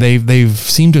 team, they've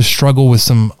seemed to struggle with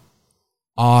some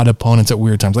odd opponents at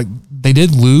weird times. Like they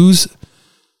did lose,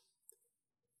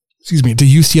 to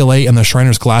UCLA in the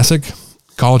Shriners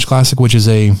College Classic, which is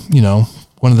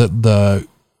one of the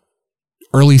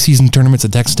early season tournaments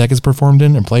that Texas Tech has performed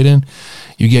in and played in.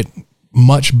 You get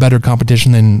much better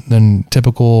competition than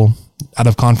typical out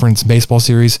of conference baseball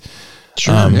series.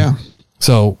 Sure. Yeah.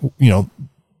 So,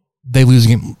 they lose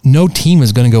again. No team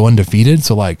is going to go undefeated.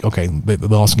 So like, okay, they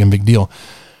lost again, big deal.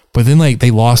 But then like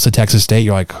they lost to Texas State.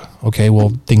 You're like, okay,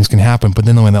 well things can happen. But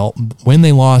then when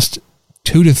they lost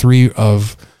 2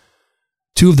 of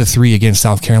the 3 against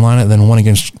South Carolina, and then 1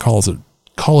 against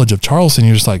College of Charleston,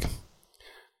 you're just like,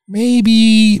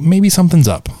 maybe something's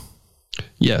up.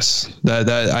 Yes, that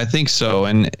I think so.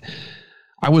 And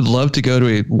I would love to go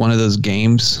to one of those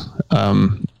games.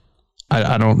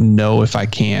 I don't know if I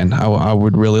can. I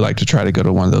would really like to try to go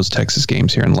to one of those Texas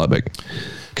games here in Lubbock,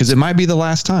 because it might be the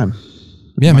last time.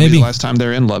 Yeah, maybe the last time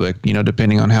they're in Lubbock,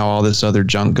 depending on how all this other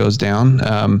junk goes down.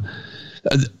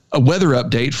 A weather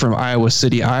update from Iowa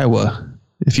City, Iowa,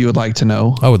 if you would like to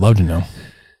know. I would love to know.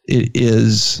 It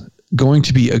is going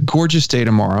to be a gorgeous day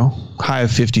tomorrow. High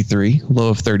of 53, low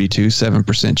of 32,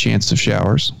 7% chance of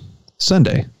showers.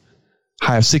 Sunday,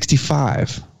 high of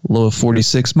 65, low of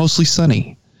 46, mostly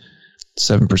sunny.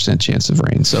 7% chance of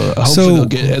rain. So hopefully they'll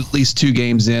get at least 2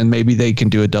 games in. Maybe they can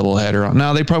do a doubleheader.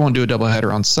 No, they probably won't do a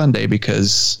doubleheader on Sunday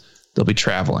because they'll be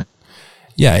traveling.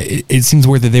 Yeah, it seems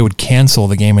weird that they would cancel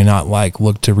the game and not like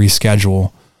look to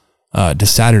reschedule to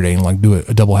Saturday and like do a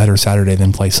doubleheader Saturday,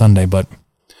 then play Sunday. But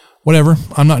whatever.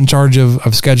 I'm not in charge of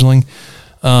scheduling.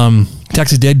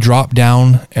 Texas did drop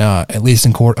down, at least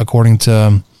according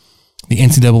to the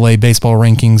NCAA baseball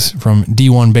rankings from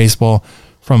D1 baseball.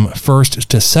 From 1st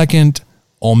to 2nd,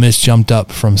 Ole Miss jumped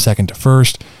up from 2nd to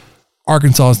 1st.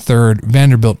 Arkansas is 3rd.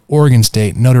 Vanderbilt, Oregon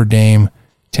State, Notre Dame,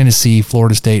 Tennessee,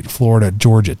 Florida State, Florida,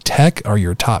 Georgia Tech are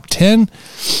your top 10.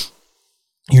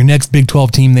 Your next Big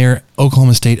 12 team there,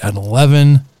 Oklahoma State at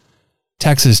 11.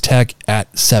 Texas Tech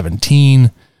at 17.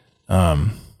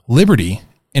 Liberty,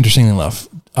 interestingly enough,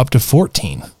 up to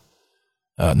 14.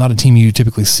 Not a team you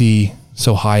typically see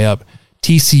so high up.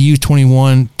 TCU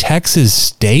 21. Texas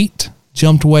State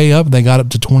jumped way up. They got up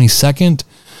to 22nd.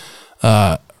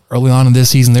 Early on in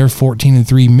this season, they're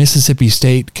 14-3. Mississippi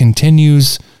State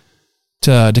continues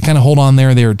to kind of hold on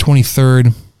there. They're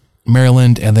 23rd.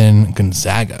 Maryland, and then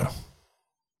Gonzaga.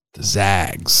 The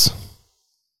Zags.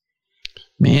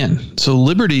 Man, so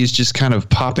Liberty is just kind of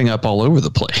popping up all over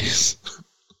the place.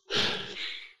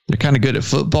 They're kind of good at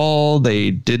football.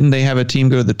 They have a team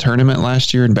go to the tournament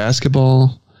last year in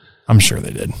basketball? I'm sure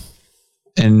they did.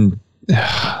 And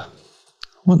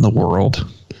what in the world?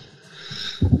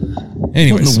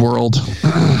 Anyways, what in the world?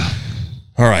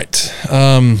 All right.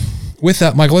 With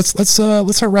that, Michael, let's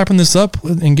start wrapping this up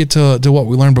and get to what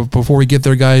we learned. But before we get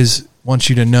there, guys, want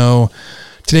you to know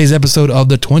today's episode of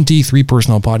the 23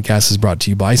 Personnel Podcast is brought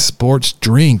to you by Sports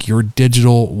Drink, your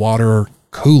digital water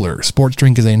cooler. Sports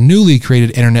Drink is a newly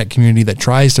created internet community that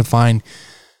tries to find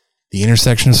the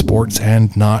intersection of sports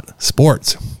and not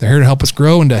sports. They're here to help us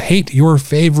grow and to hate your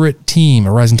favorite team.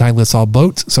 A rising tide lifts all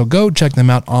boats, so go check them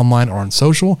out online or on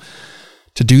social.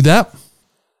 To do that,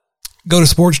 go to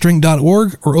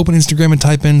sportsdrink.org or open Instagram and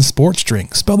type in sports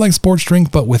drink, spelled like sports drink,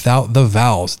 but without the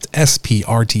vowels. It's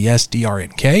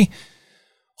SPRTSDRNK.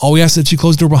 All we ask is that you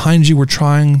close the door behind you. We're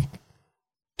trying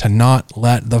to not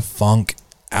let the funk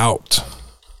out.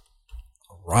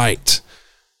 All right.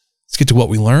 Let's get to what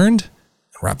we learned.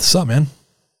 Wrap this up, man.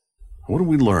 What did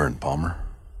we learn, Palmer?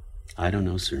 I don't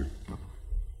know, sir.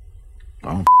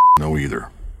 I don't know either.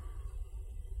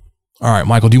 All right,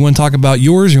 Michael, do you want to talk about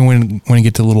yours, or you want to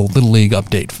get to a little League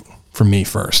update from me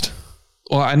first?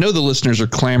 Well, I know the listeners are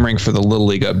clamoring for the Little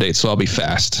League update, so I'll be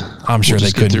fast. I'm sure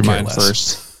they couldn't through care mine less.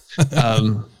 First.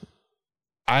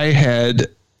 I had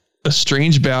a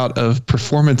strange bout of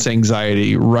performance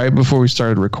anxiety right before we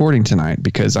started recording tonight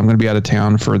because I'm going to be out of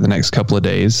town for the next couple of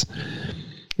days.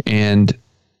 And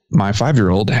my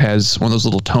 5-year-old has one of those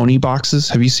little Tony boxes.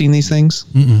 Have you seen these things?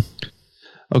 Mm-mm.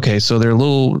 Okay, so they're a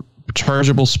little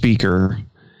rechargeable speaker,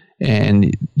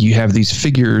 and you have these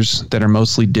figures that are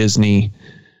mostly Disney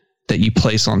that you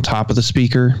place on top of the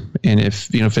speaker. And if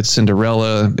it's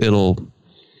Cinderella, it'll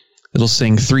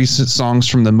sing 3 songs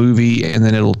from the movie, and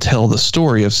then it'll tell the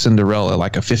story of Cinderella,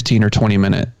 like a 15 or 20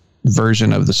 minute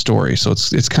version of the story. So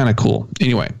it's kind of cool.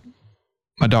 Anyway,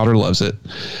 my daughter loves it,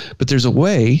 but there's a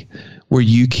way where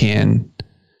you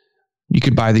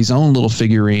could buy these own little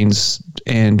figurines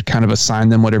and kind of assign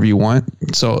them whatever you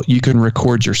want. So you can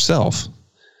record yourself.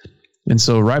 And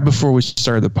so right before we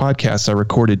started the podcast, I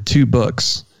recorded 2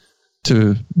 books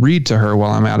to read to her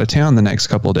while I'm out of town the next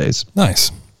couple of days.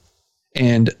 Nice.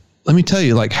 And let me tell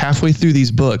you, like halfway through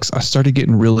these books, I started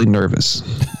getting really nervous.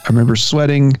 I remember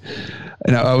sweating,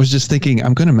 and I was just thinking,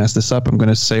 I'm going to mess this up. I'm going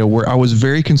to say a word. I was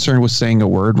very concerned with saying a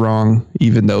word wrong,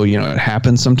 even though, you know, it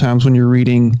happens sometimes when you're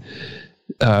reading.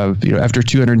 You know, after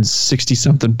 260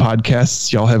 something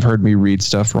podcasts, y'all have heard me read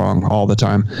stuff wrong all the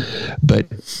time, but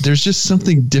there's just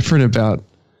something different about,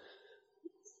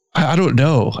 I don't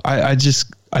know. I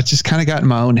just kind of got in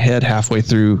my own head halfway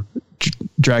through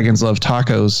Dragons Love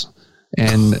Tacos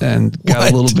and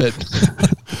got a little bit.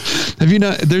 Have you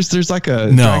not? There's like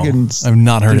a Dragons. I've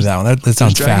not heard of that one. That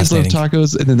sounds fascinating. Dragons Love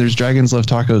Tacos, and then there's Dragons Love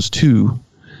Tacos 2.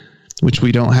 Which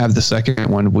we don't have the second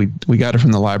one. We got it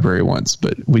from the library once,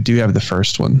 but we do have the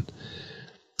first one.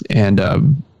 And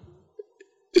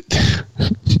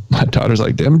my daughter's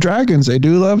like, "Them dragons, they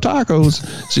do love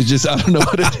tacos." She just, I don't know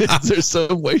what it is. There's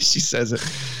some way she says it.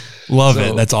 Love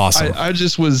it. That's awesome.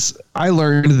 I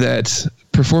learned that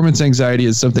performance anxiety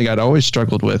is something I'd always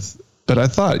struggled with, but I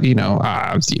thought,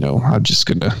 I'm just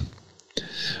gonna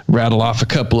rattle off a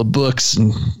couple of books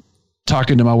and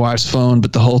talking to my wife's phone,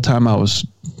 but the whole time I was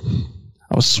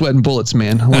sweating bullets,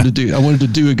 man. I wanted to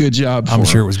do a good job. I'm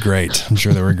sure it was great. I'm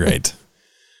sure they were great.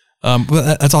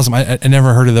 But that's awesome. I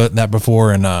never heard of that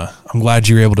before, and I'm glad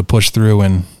you were able to push through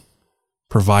and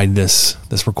provide this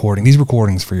recording, these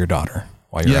recordings for your daughter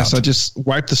while you're out. I just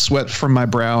wiped the sweat from my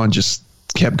brow and just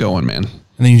kept going, man.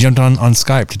 And then you jumped on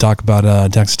Skype to talk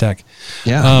about Texas Tech.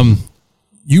 Yeah.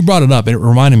 You brought it up, and it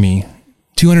reminded me.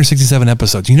 267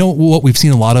 episodes. You know what we've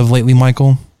seen a lot of lately,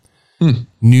 Michael?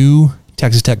 New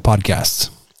Texas Tech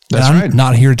podcasts. That's right.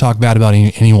 Not here to talk bad about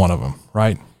any one of them,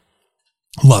 right?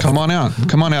 Come on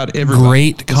out, everybody.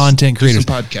 Great content creators.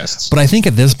 Podcasts. But I think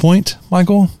at this point,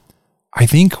 Michael, I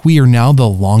think we are now the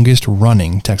longest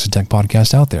running Texas Tech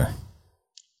podcast out there.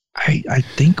 I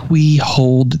think we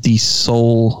hold the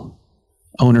sole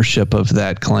ownership of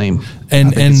that claim.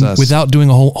 And without doing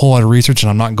a whole lot of research, and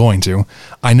I'm not going to,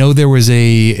 I know there was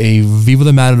a Viva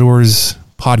the Matadors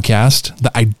podcast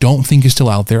that I don't think is still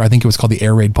out there. I think it was called the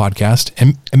Air Raid podcast,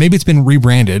 and maybe it's been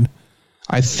rebranded.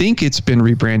 I think it's been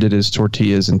rebranded as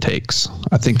Tortillas and Takes.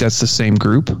 I think that's the same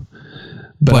group.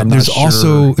 But there's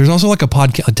also like a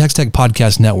Texas Tech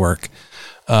podcast network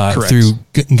through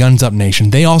Guns Up Nation.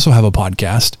 They also have a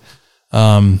podcast.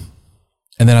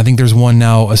 And then I think there's one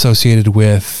now associated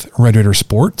with Red Raider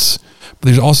Sports, but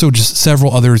there's also just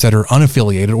several others that are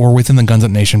unaffiliated or within the Guns Up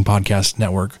Nation podcast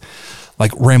network,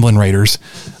 like Ramblin' Raiders.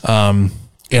 And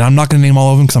I'm not going to name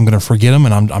all of them because I'm going to forget them,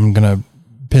 and I'm going to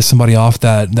piss somebody off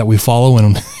that we follow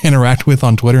and interact with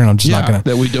on Twitter, and I'm just not going to.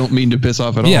 That we don't mean to piss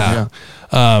off at all. Yeah.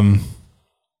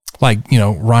 Like,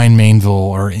 Ryan Mainville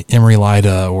or Emery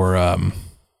Lida or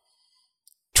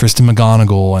Tristan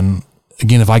McGonigal. And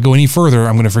again, if I go any further,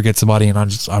 I'm going to forget somebody, and I'm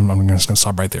just going to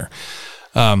stop right there.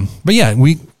 But yeah,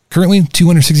 we currently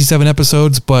 267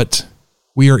 episodes, but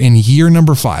we are in year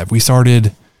number 5. We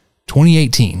started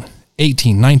 2018,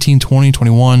 18, 19, 20,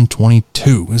 21,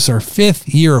 22. This is our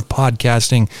 5th year of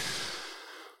podcasting.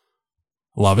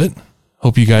 Love it.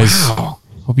 Hope you guys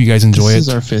enjoy it. This is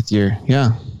our 5th year.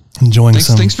 Yeah. Enjoying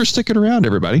Thanks for sticking around,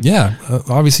 everybody. Yeah.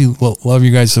 Obviously, love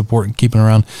you guys' support and keeping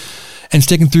around. And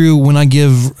sticking through when I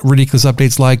give ridiculous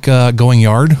updates like Going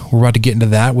Yard. We're about to get into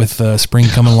that with spring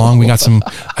coming along. We got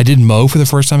I did mow for the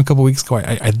first time a couple of weeks ago.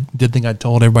 I did think I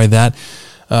told everybody that.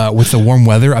 With the warm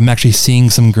weather, I'm actually seeing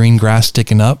some green grass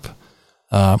sticking up,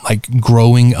 like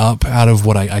growing up out of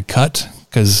what I cut.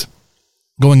 Because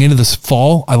going into this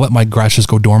fall, I let my grass just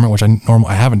go dormant, which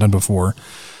I haven't done before.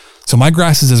 So my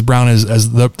grass is as brown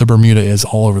as the Bermuda is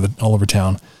all over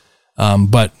town.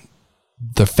 But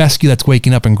the fescue that's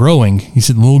waking up and growing, you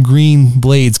see the little green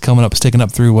blades coming up, sticking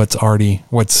up through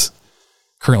what's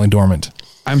currently dormant.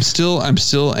 I'm still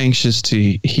anxious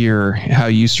to hear how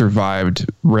you survived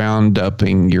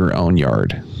roundupping your own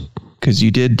yard, because you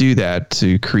did do that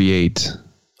to create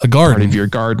a garden, part of your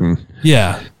garden.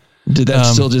 Yeah. Did that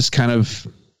still just kind of?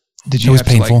 Did you it was have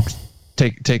painful. to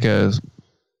take a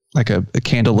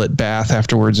candlelit bath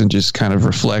afterwards and just kind of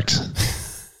reflect?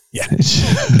 Yeah,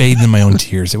 bathed in my own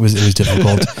tears. It was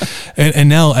difficult, and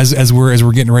now as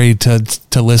we're getting ready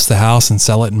to list the house and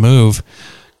sell it and move,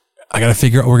 I got to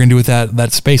figure out what we're gonna do with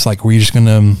that space. Like, we're just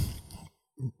gonna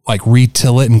like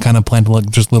retill it and kind of plant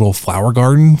just a little flower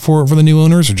garden for the new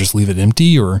owners, or just leave it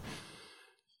empty, or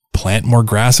plant more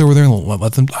grass over there and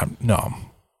let them. No,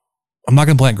 I'm not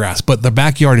gonna plant grass, but the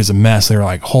backyard is a mess. There are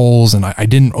like holes, and I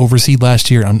didn't overseed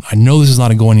last year. I know this is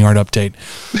not a Going Yard update.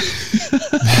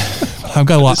 I've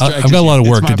got a lot of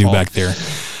work to do back there.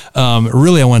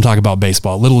 Really, I want to talk about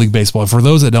baseball, Little League baseball. For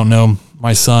those that don't know,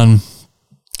 my son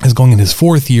is going in his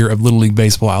 4th year of Little League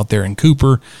baseball out there in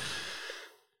Cooper.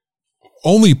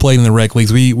 only played in the rec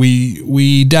leagues.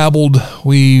 We dabbled.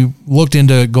 We looked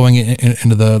into going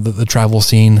into the travel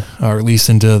scene, or at least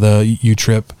into the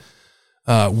U-Trip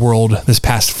world this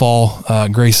past fall.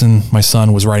 Grayson, my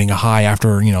son, was riding a high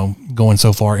after, going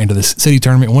so far into the city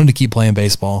tournament, wanted to keep playing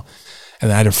baseball.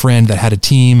 And I had a friend that had a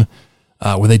team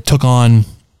where they took on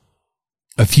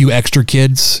a few extra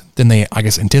kids than they, I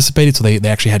guess, anticipated. So they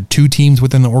actually had 2 teams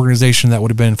within the organization that would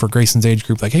have been for Grayson's age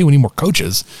group. Like, hey, we need more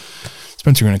coaches.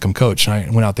 Spencer, you're going to come coach. And I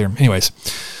went out there. Anyways,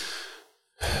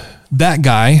 that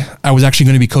guy, I was actually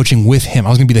going to be coaching with him. I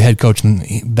was going to be the head coach. And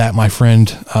that my friend,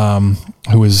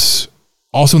 who was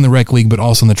also in the rec league, but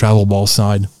also in the travel ball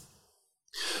side,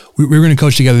 we were going to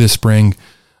coach together this spring.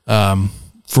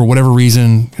 For whatever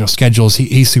reason, schedules,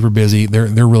 he's super busy.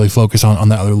 They're really focused on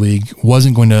that other league.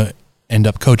 Wasn't going to end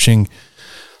up coaching. So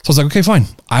I was like, okay, fine.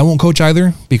 I won't coach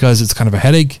either because it's kind of a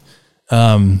headache.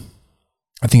 I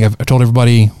think I told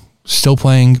everybody still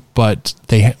playing, but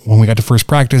when we got to first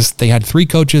practice, they had 3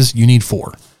 coaches. You need 4.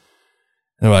 And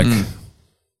they're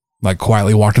like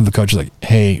quietly walked to the coach, like,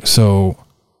 hey, so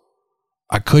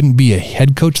I couldn't be a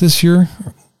head coach this year.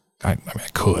 I mean, I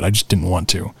could, I just didn't want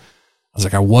to. I was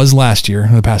like, I was last year,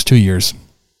 in the past 2 years.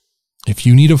 If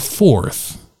you need a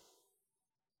 4th,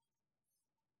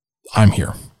 I'm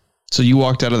here. So you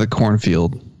walked out of the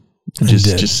cornfield and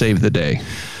just saved the day.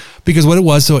 Because what it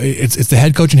was, so it's the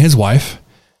head coach and his wife,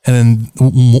 and then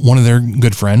one of their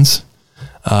good friends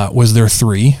was their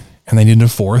 3, and they needed a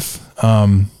 4th.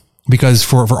 Because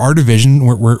for our division,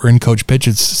 we're in coach pitch,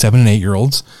 it's 7 and 8 year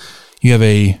olds. You have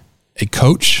a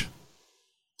coach.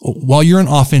 While you're in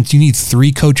offense, you need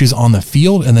 3 coaches on the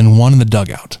field and then 1 in the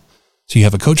dugout. So you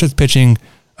have a coach that's pitching,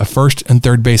 a first and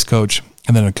third base coach,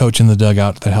 and then a coach in the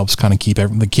dugout that helps kind of keep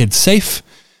the kids safe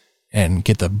and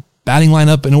get the batting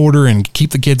lineup in order and keep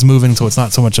the kids moving. So it's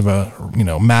not so much of a,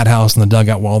 madhouse in the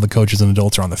dugout while the coaches and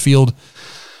adults are on the field.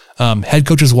 Head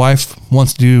coach's wife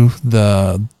wants to do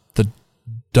the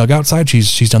dugout side.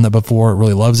 She's done that before.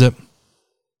 Really loves it.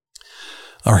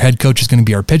 Our head coach is going to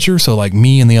be our pitcher. So like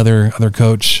me and the other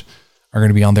coach are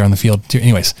going to be on there on the field too.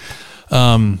 Anyways,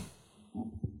 for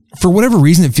whatever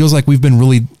reason, it feels like we've been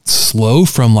really slow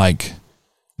from like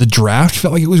the draft.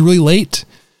 Felt like it was really late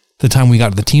the time we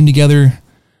got the team together.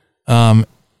 And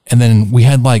then we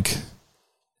had like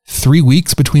 3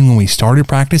 weeks between when we started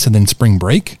practice and then spring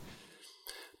break,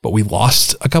 but we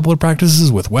lost a couple of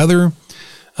practices with weather.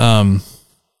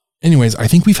 Anyways, I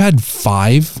think we've had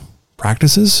 5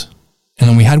 practices. And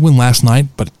then we had one last night,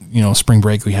 but spring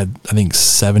break, we had, I think,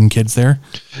 7 kids there.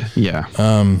 Yeah.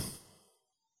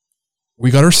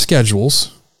 We got our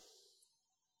schedules.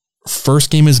 First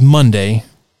game is Monday,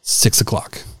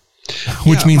 6:00,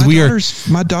 which means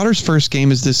my daughter's first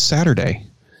game is this Saturday.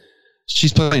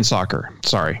 She's playing soccer.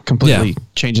 Sorry, completely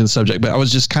changing the subject, but I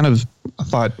was just I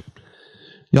thought,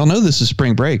 y'all know this is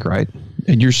spring break, right?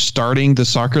 And you're starting the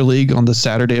soccer league on the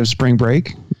Saturday of spring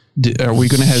break. Are we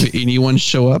going to have anyone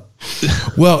show up?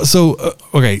 Well, so,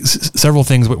 okay. Several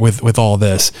things with all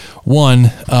this. One,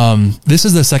 this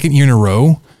is the second year in a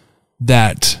row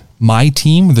that my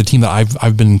team, the team that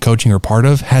I've been coaching or part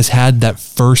of, has had that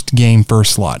first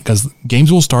slot, because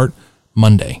games will start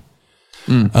Monday.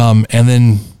 And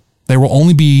then there will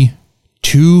only be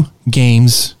 2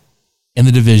 games in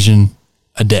the division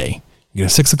a day. You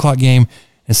get a 6:00 game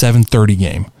and 7:30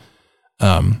 game.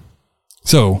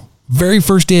 So very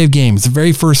first day of games, the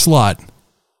very first slot,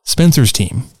 Spencer's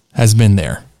team has been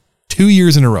there 2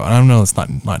 years in a row. And I don't know, it's not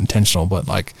intentional, but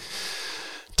like,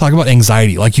 talk about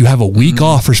anxiety. Like, you have a week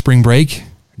off for spring break,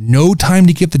 no time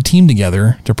to get the team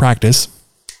together to practice.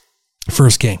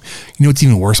 First game. You know what's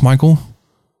even worse, Michael?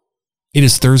 It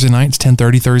is Thursday night. It's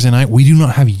 10:30 Thursday night. We do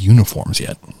not have uniforms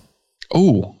yet.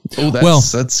 Oh,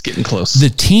 that's getting close. The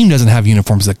team doesn't have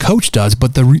uniforms. The coach does,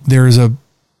 but there was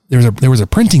a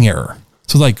printing error.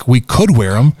 So like, we could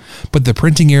wear them, but the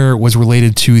printing error was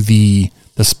related to the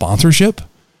sponsorship,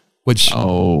 which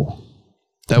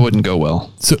that wouldn't go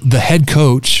well. So the head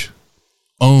coach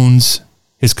owns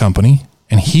his company,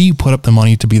 and he put up the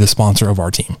money to be the sponsor of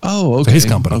our team. Oh, okay. So his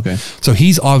company. Okay. So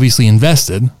he's obviously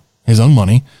invested his own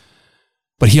money,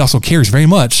 but he also cares very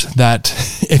much that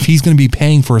if he's going to be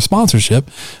paying for a sponsorship,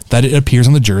 that it appears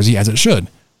on the jersey as it should.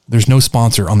 There's no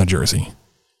sponsor on the jersey.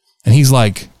 And he's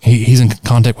like, he's in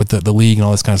contact with the league and all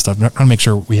this kind of stuff. I'm trying to make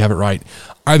sure we have it right.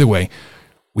 Either way,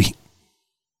 we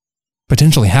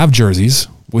potentially have jerseys.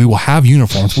 We will have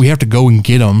uniforms. We have to go and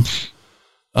get them,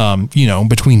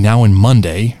 between now and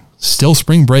Monday. Still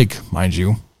spring break, mind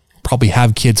you. Probably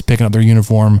have kids picking up their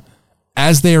uniform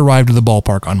as they arrive to the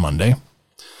ballpark on Monday.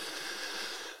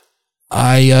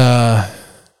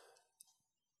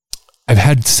 I've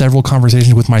had several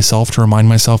conversations with myself to remind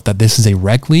myself that this is a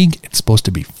rec league. It's supposed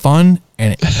to be fun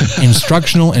and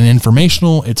instructional and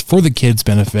informational. It's for the kids'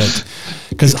 benefit,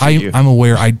 because I'm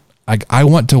aware I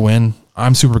want to win.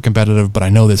 I'm super competitive, but I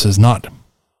know this is not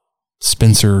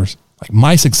Spencer's. Like,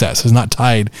 my success is not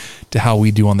tied to how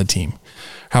we do on the team,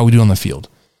 how we do on the field.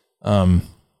 Going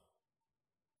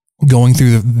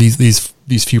through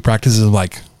these few practices,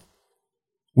 like,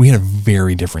 we had a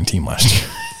very different team last year.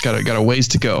 Got a ways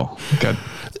to go.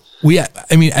 We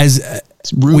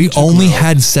only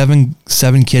had seven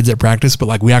kids at practice, but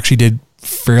like, we actually did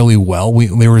fairly well.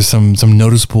 There were some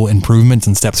noticeable improvements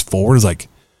and steps forward. It's like,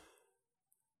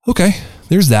 okay,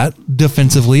 there's that.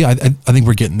 Defensively, I think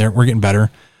we're getting there. We're getting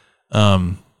better.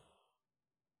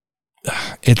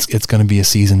 It's going to be a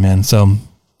season, man. So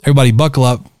everybody buckle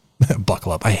up.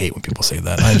 Buckle up. I hate when people say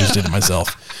that. I just did it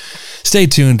myself. Stay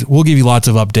tuned. We'll give you lots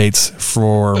of updates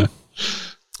for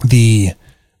the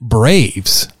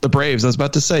Braves. The Braves. I was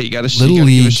about to say, you got to give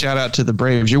a shout out to the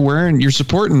Braves. You're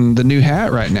supporting the new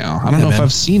hat right now. I don't know if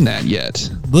I've seen that yet.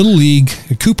 Little League,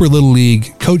 Cooper Little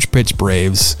League, Coach Pitch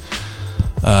Braves.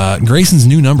 Grayson's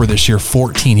new number this year,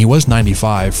 14. He was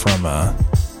 95 from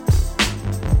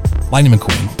Lightning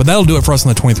McQueen. But that'll do it for us on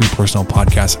the 23 Personnel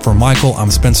Podcast. For Michael, I'm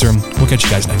Spencer. We'll catch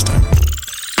you guys next time.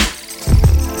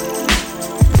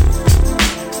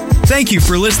 Thank you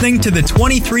for listening to the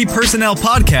 23 Personnel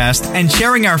Podcast and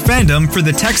sharing our fandom for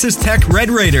the Texas Tech Red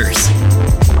Raiders.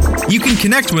 You can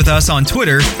connect with us on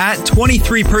Twitter at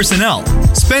 23personnel,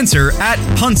 Spencer at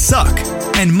Puntsuck,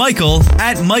 and Michael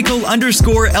at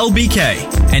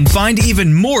Michael_LBK. And find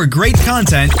even more great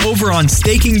content over on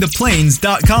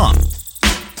stakingtheplains.com.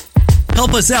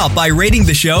 Help us out by rating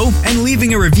the show and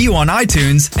leaving a review on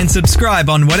iTunes, and subscribe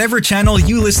on whatever channel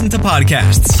you listen to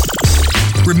podcasts.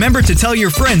 Remember to tell your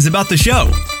friends about the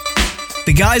show.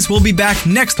 The guys will be back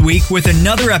next week with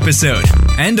another episode.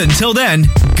 And until then,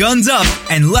 guns up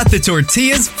and let the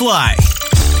tortillas fly.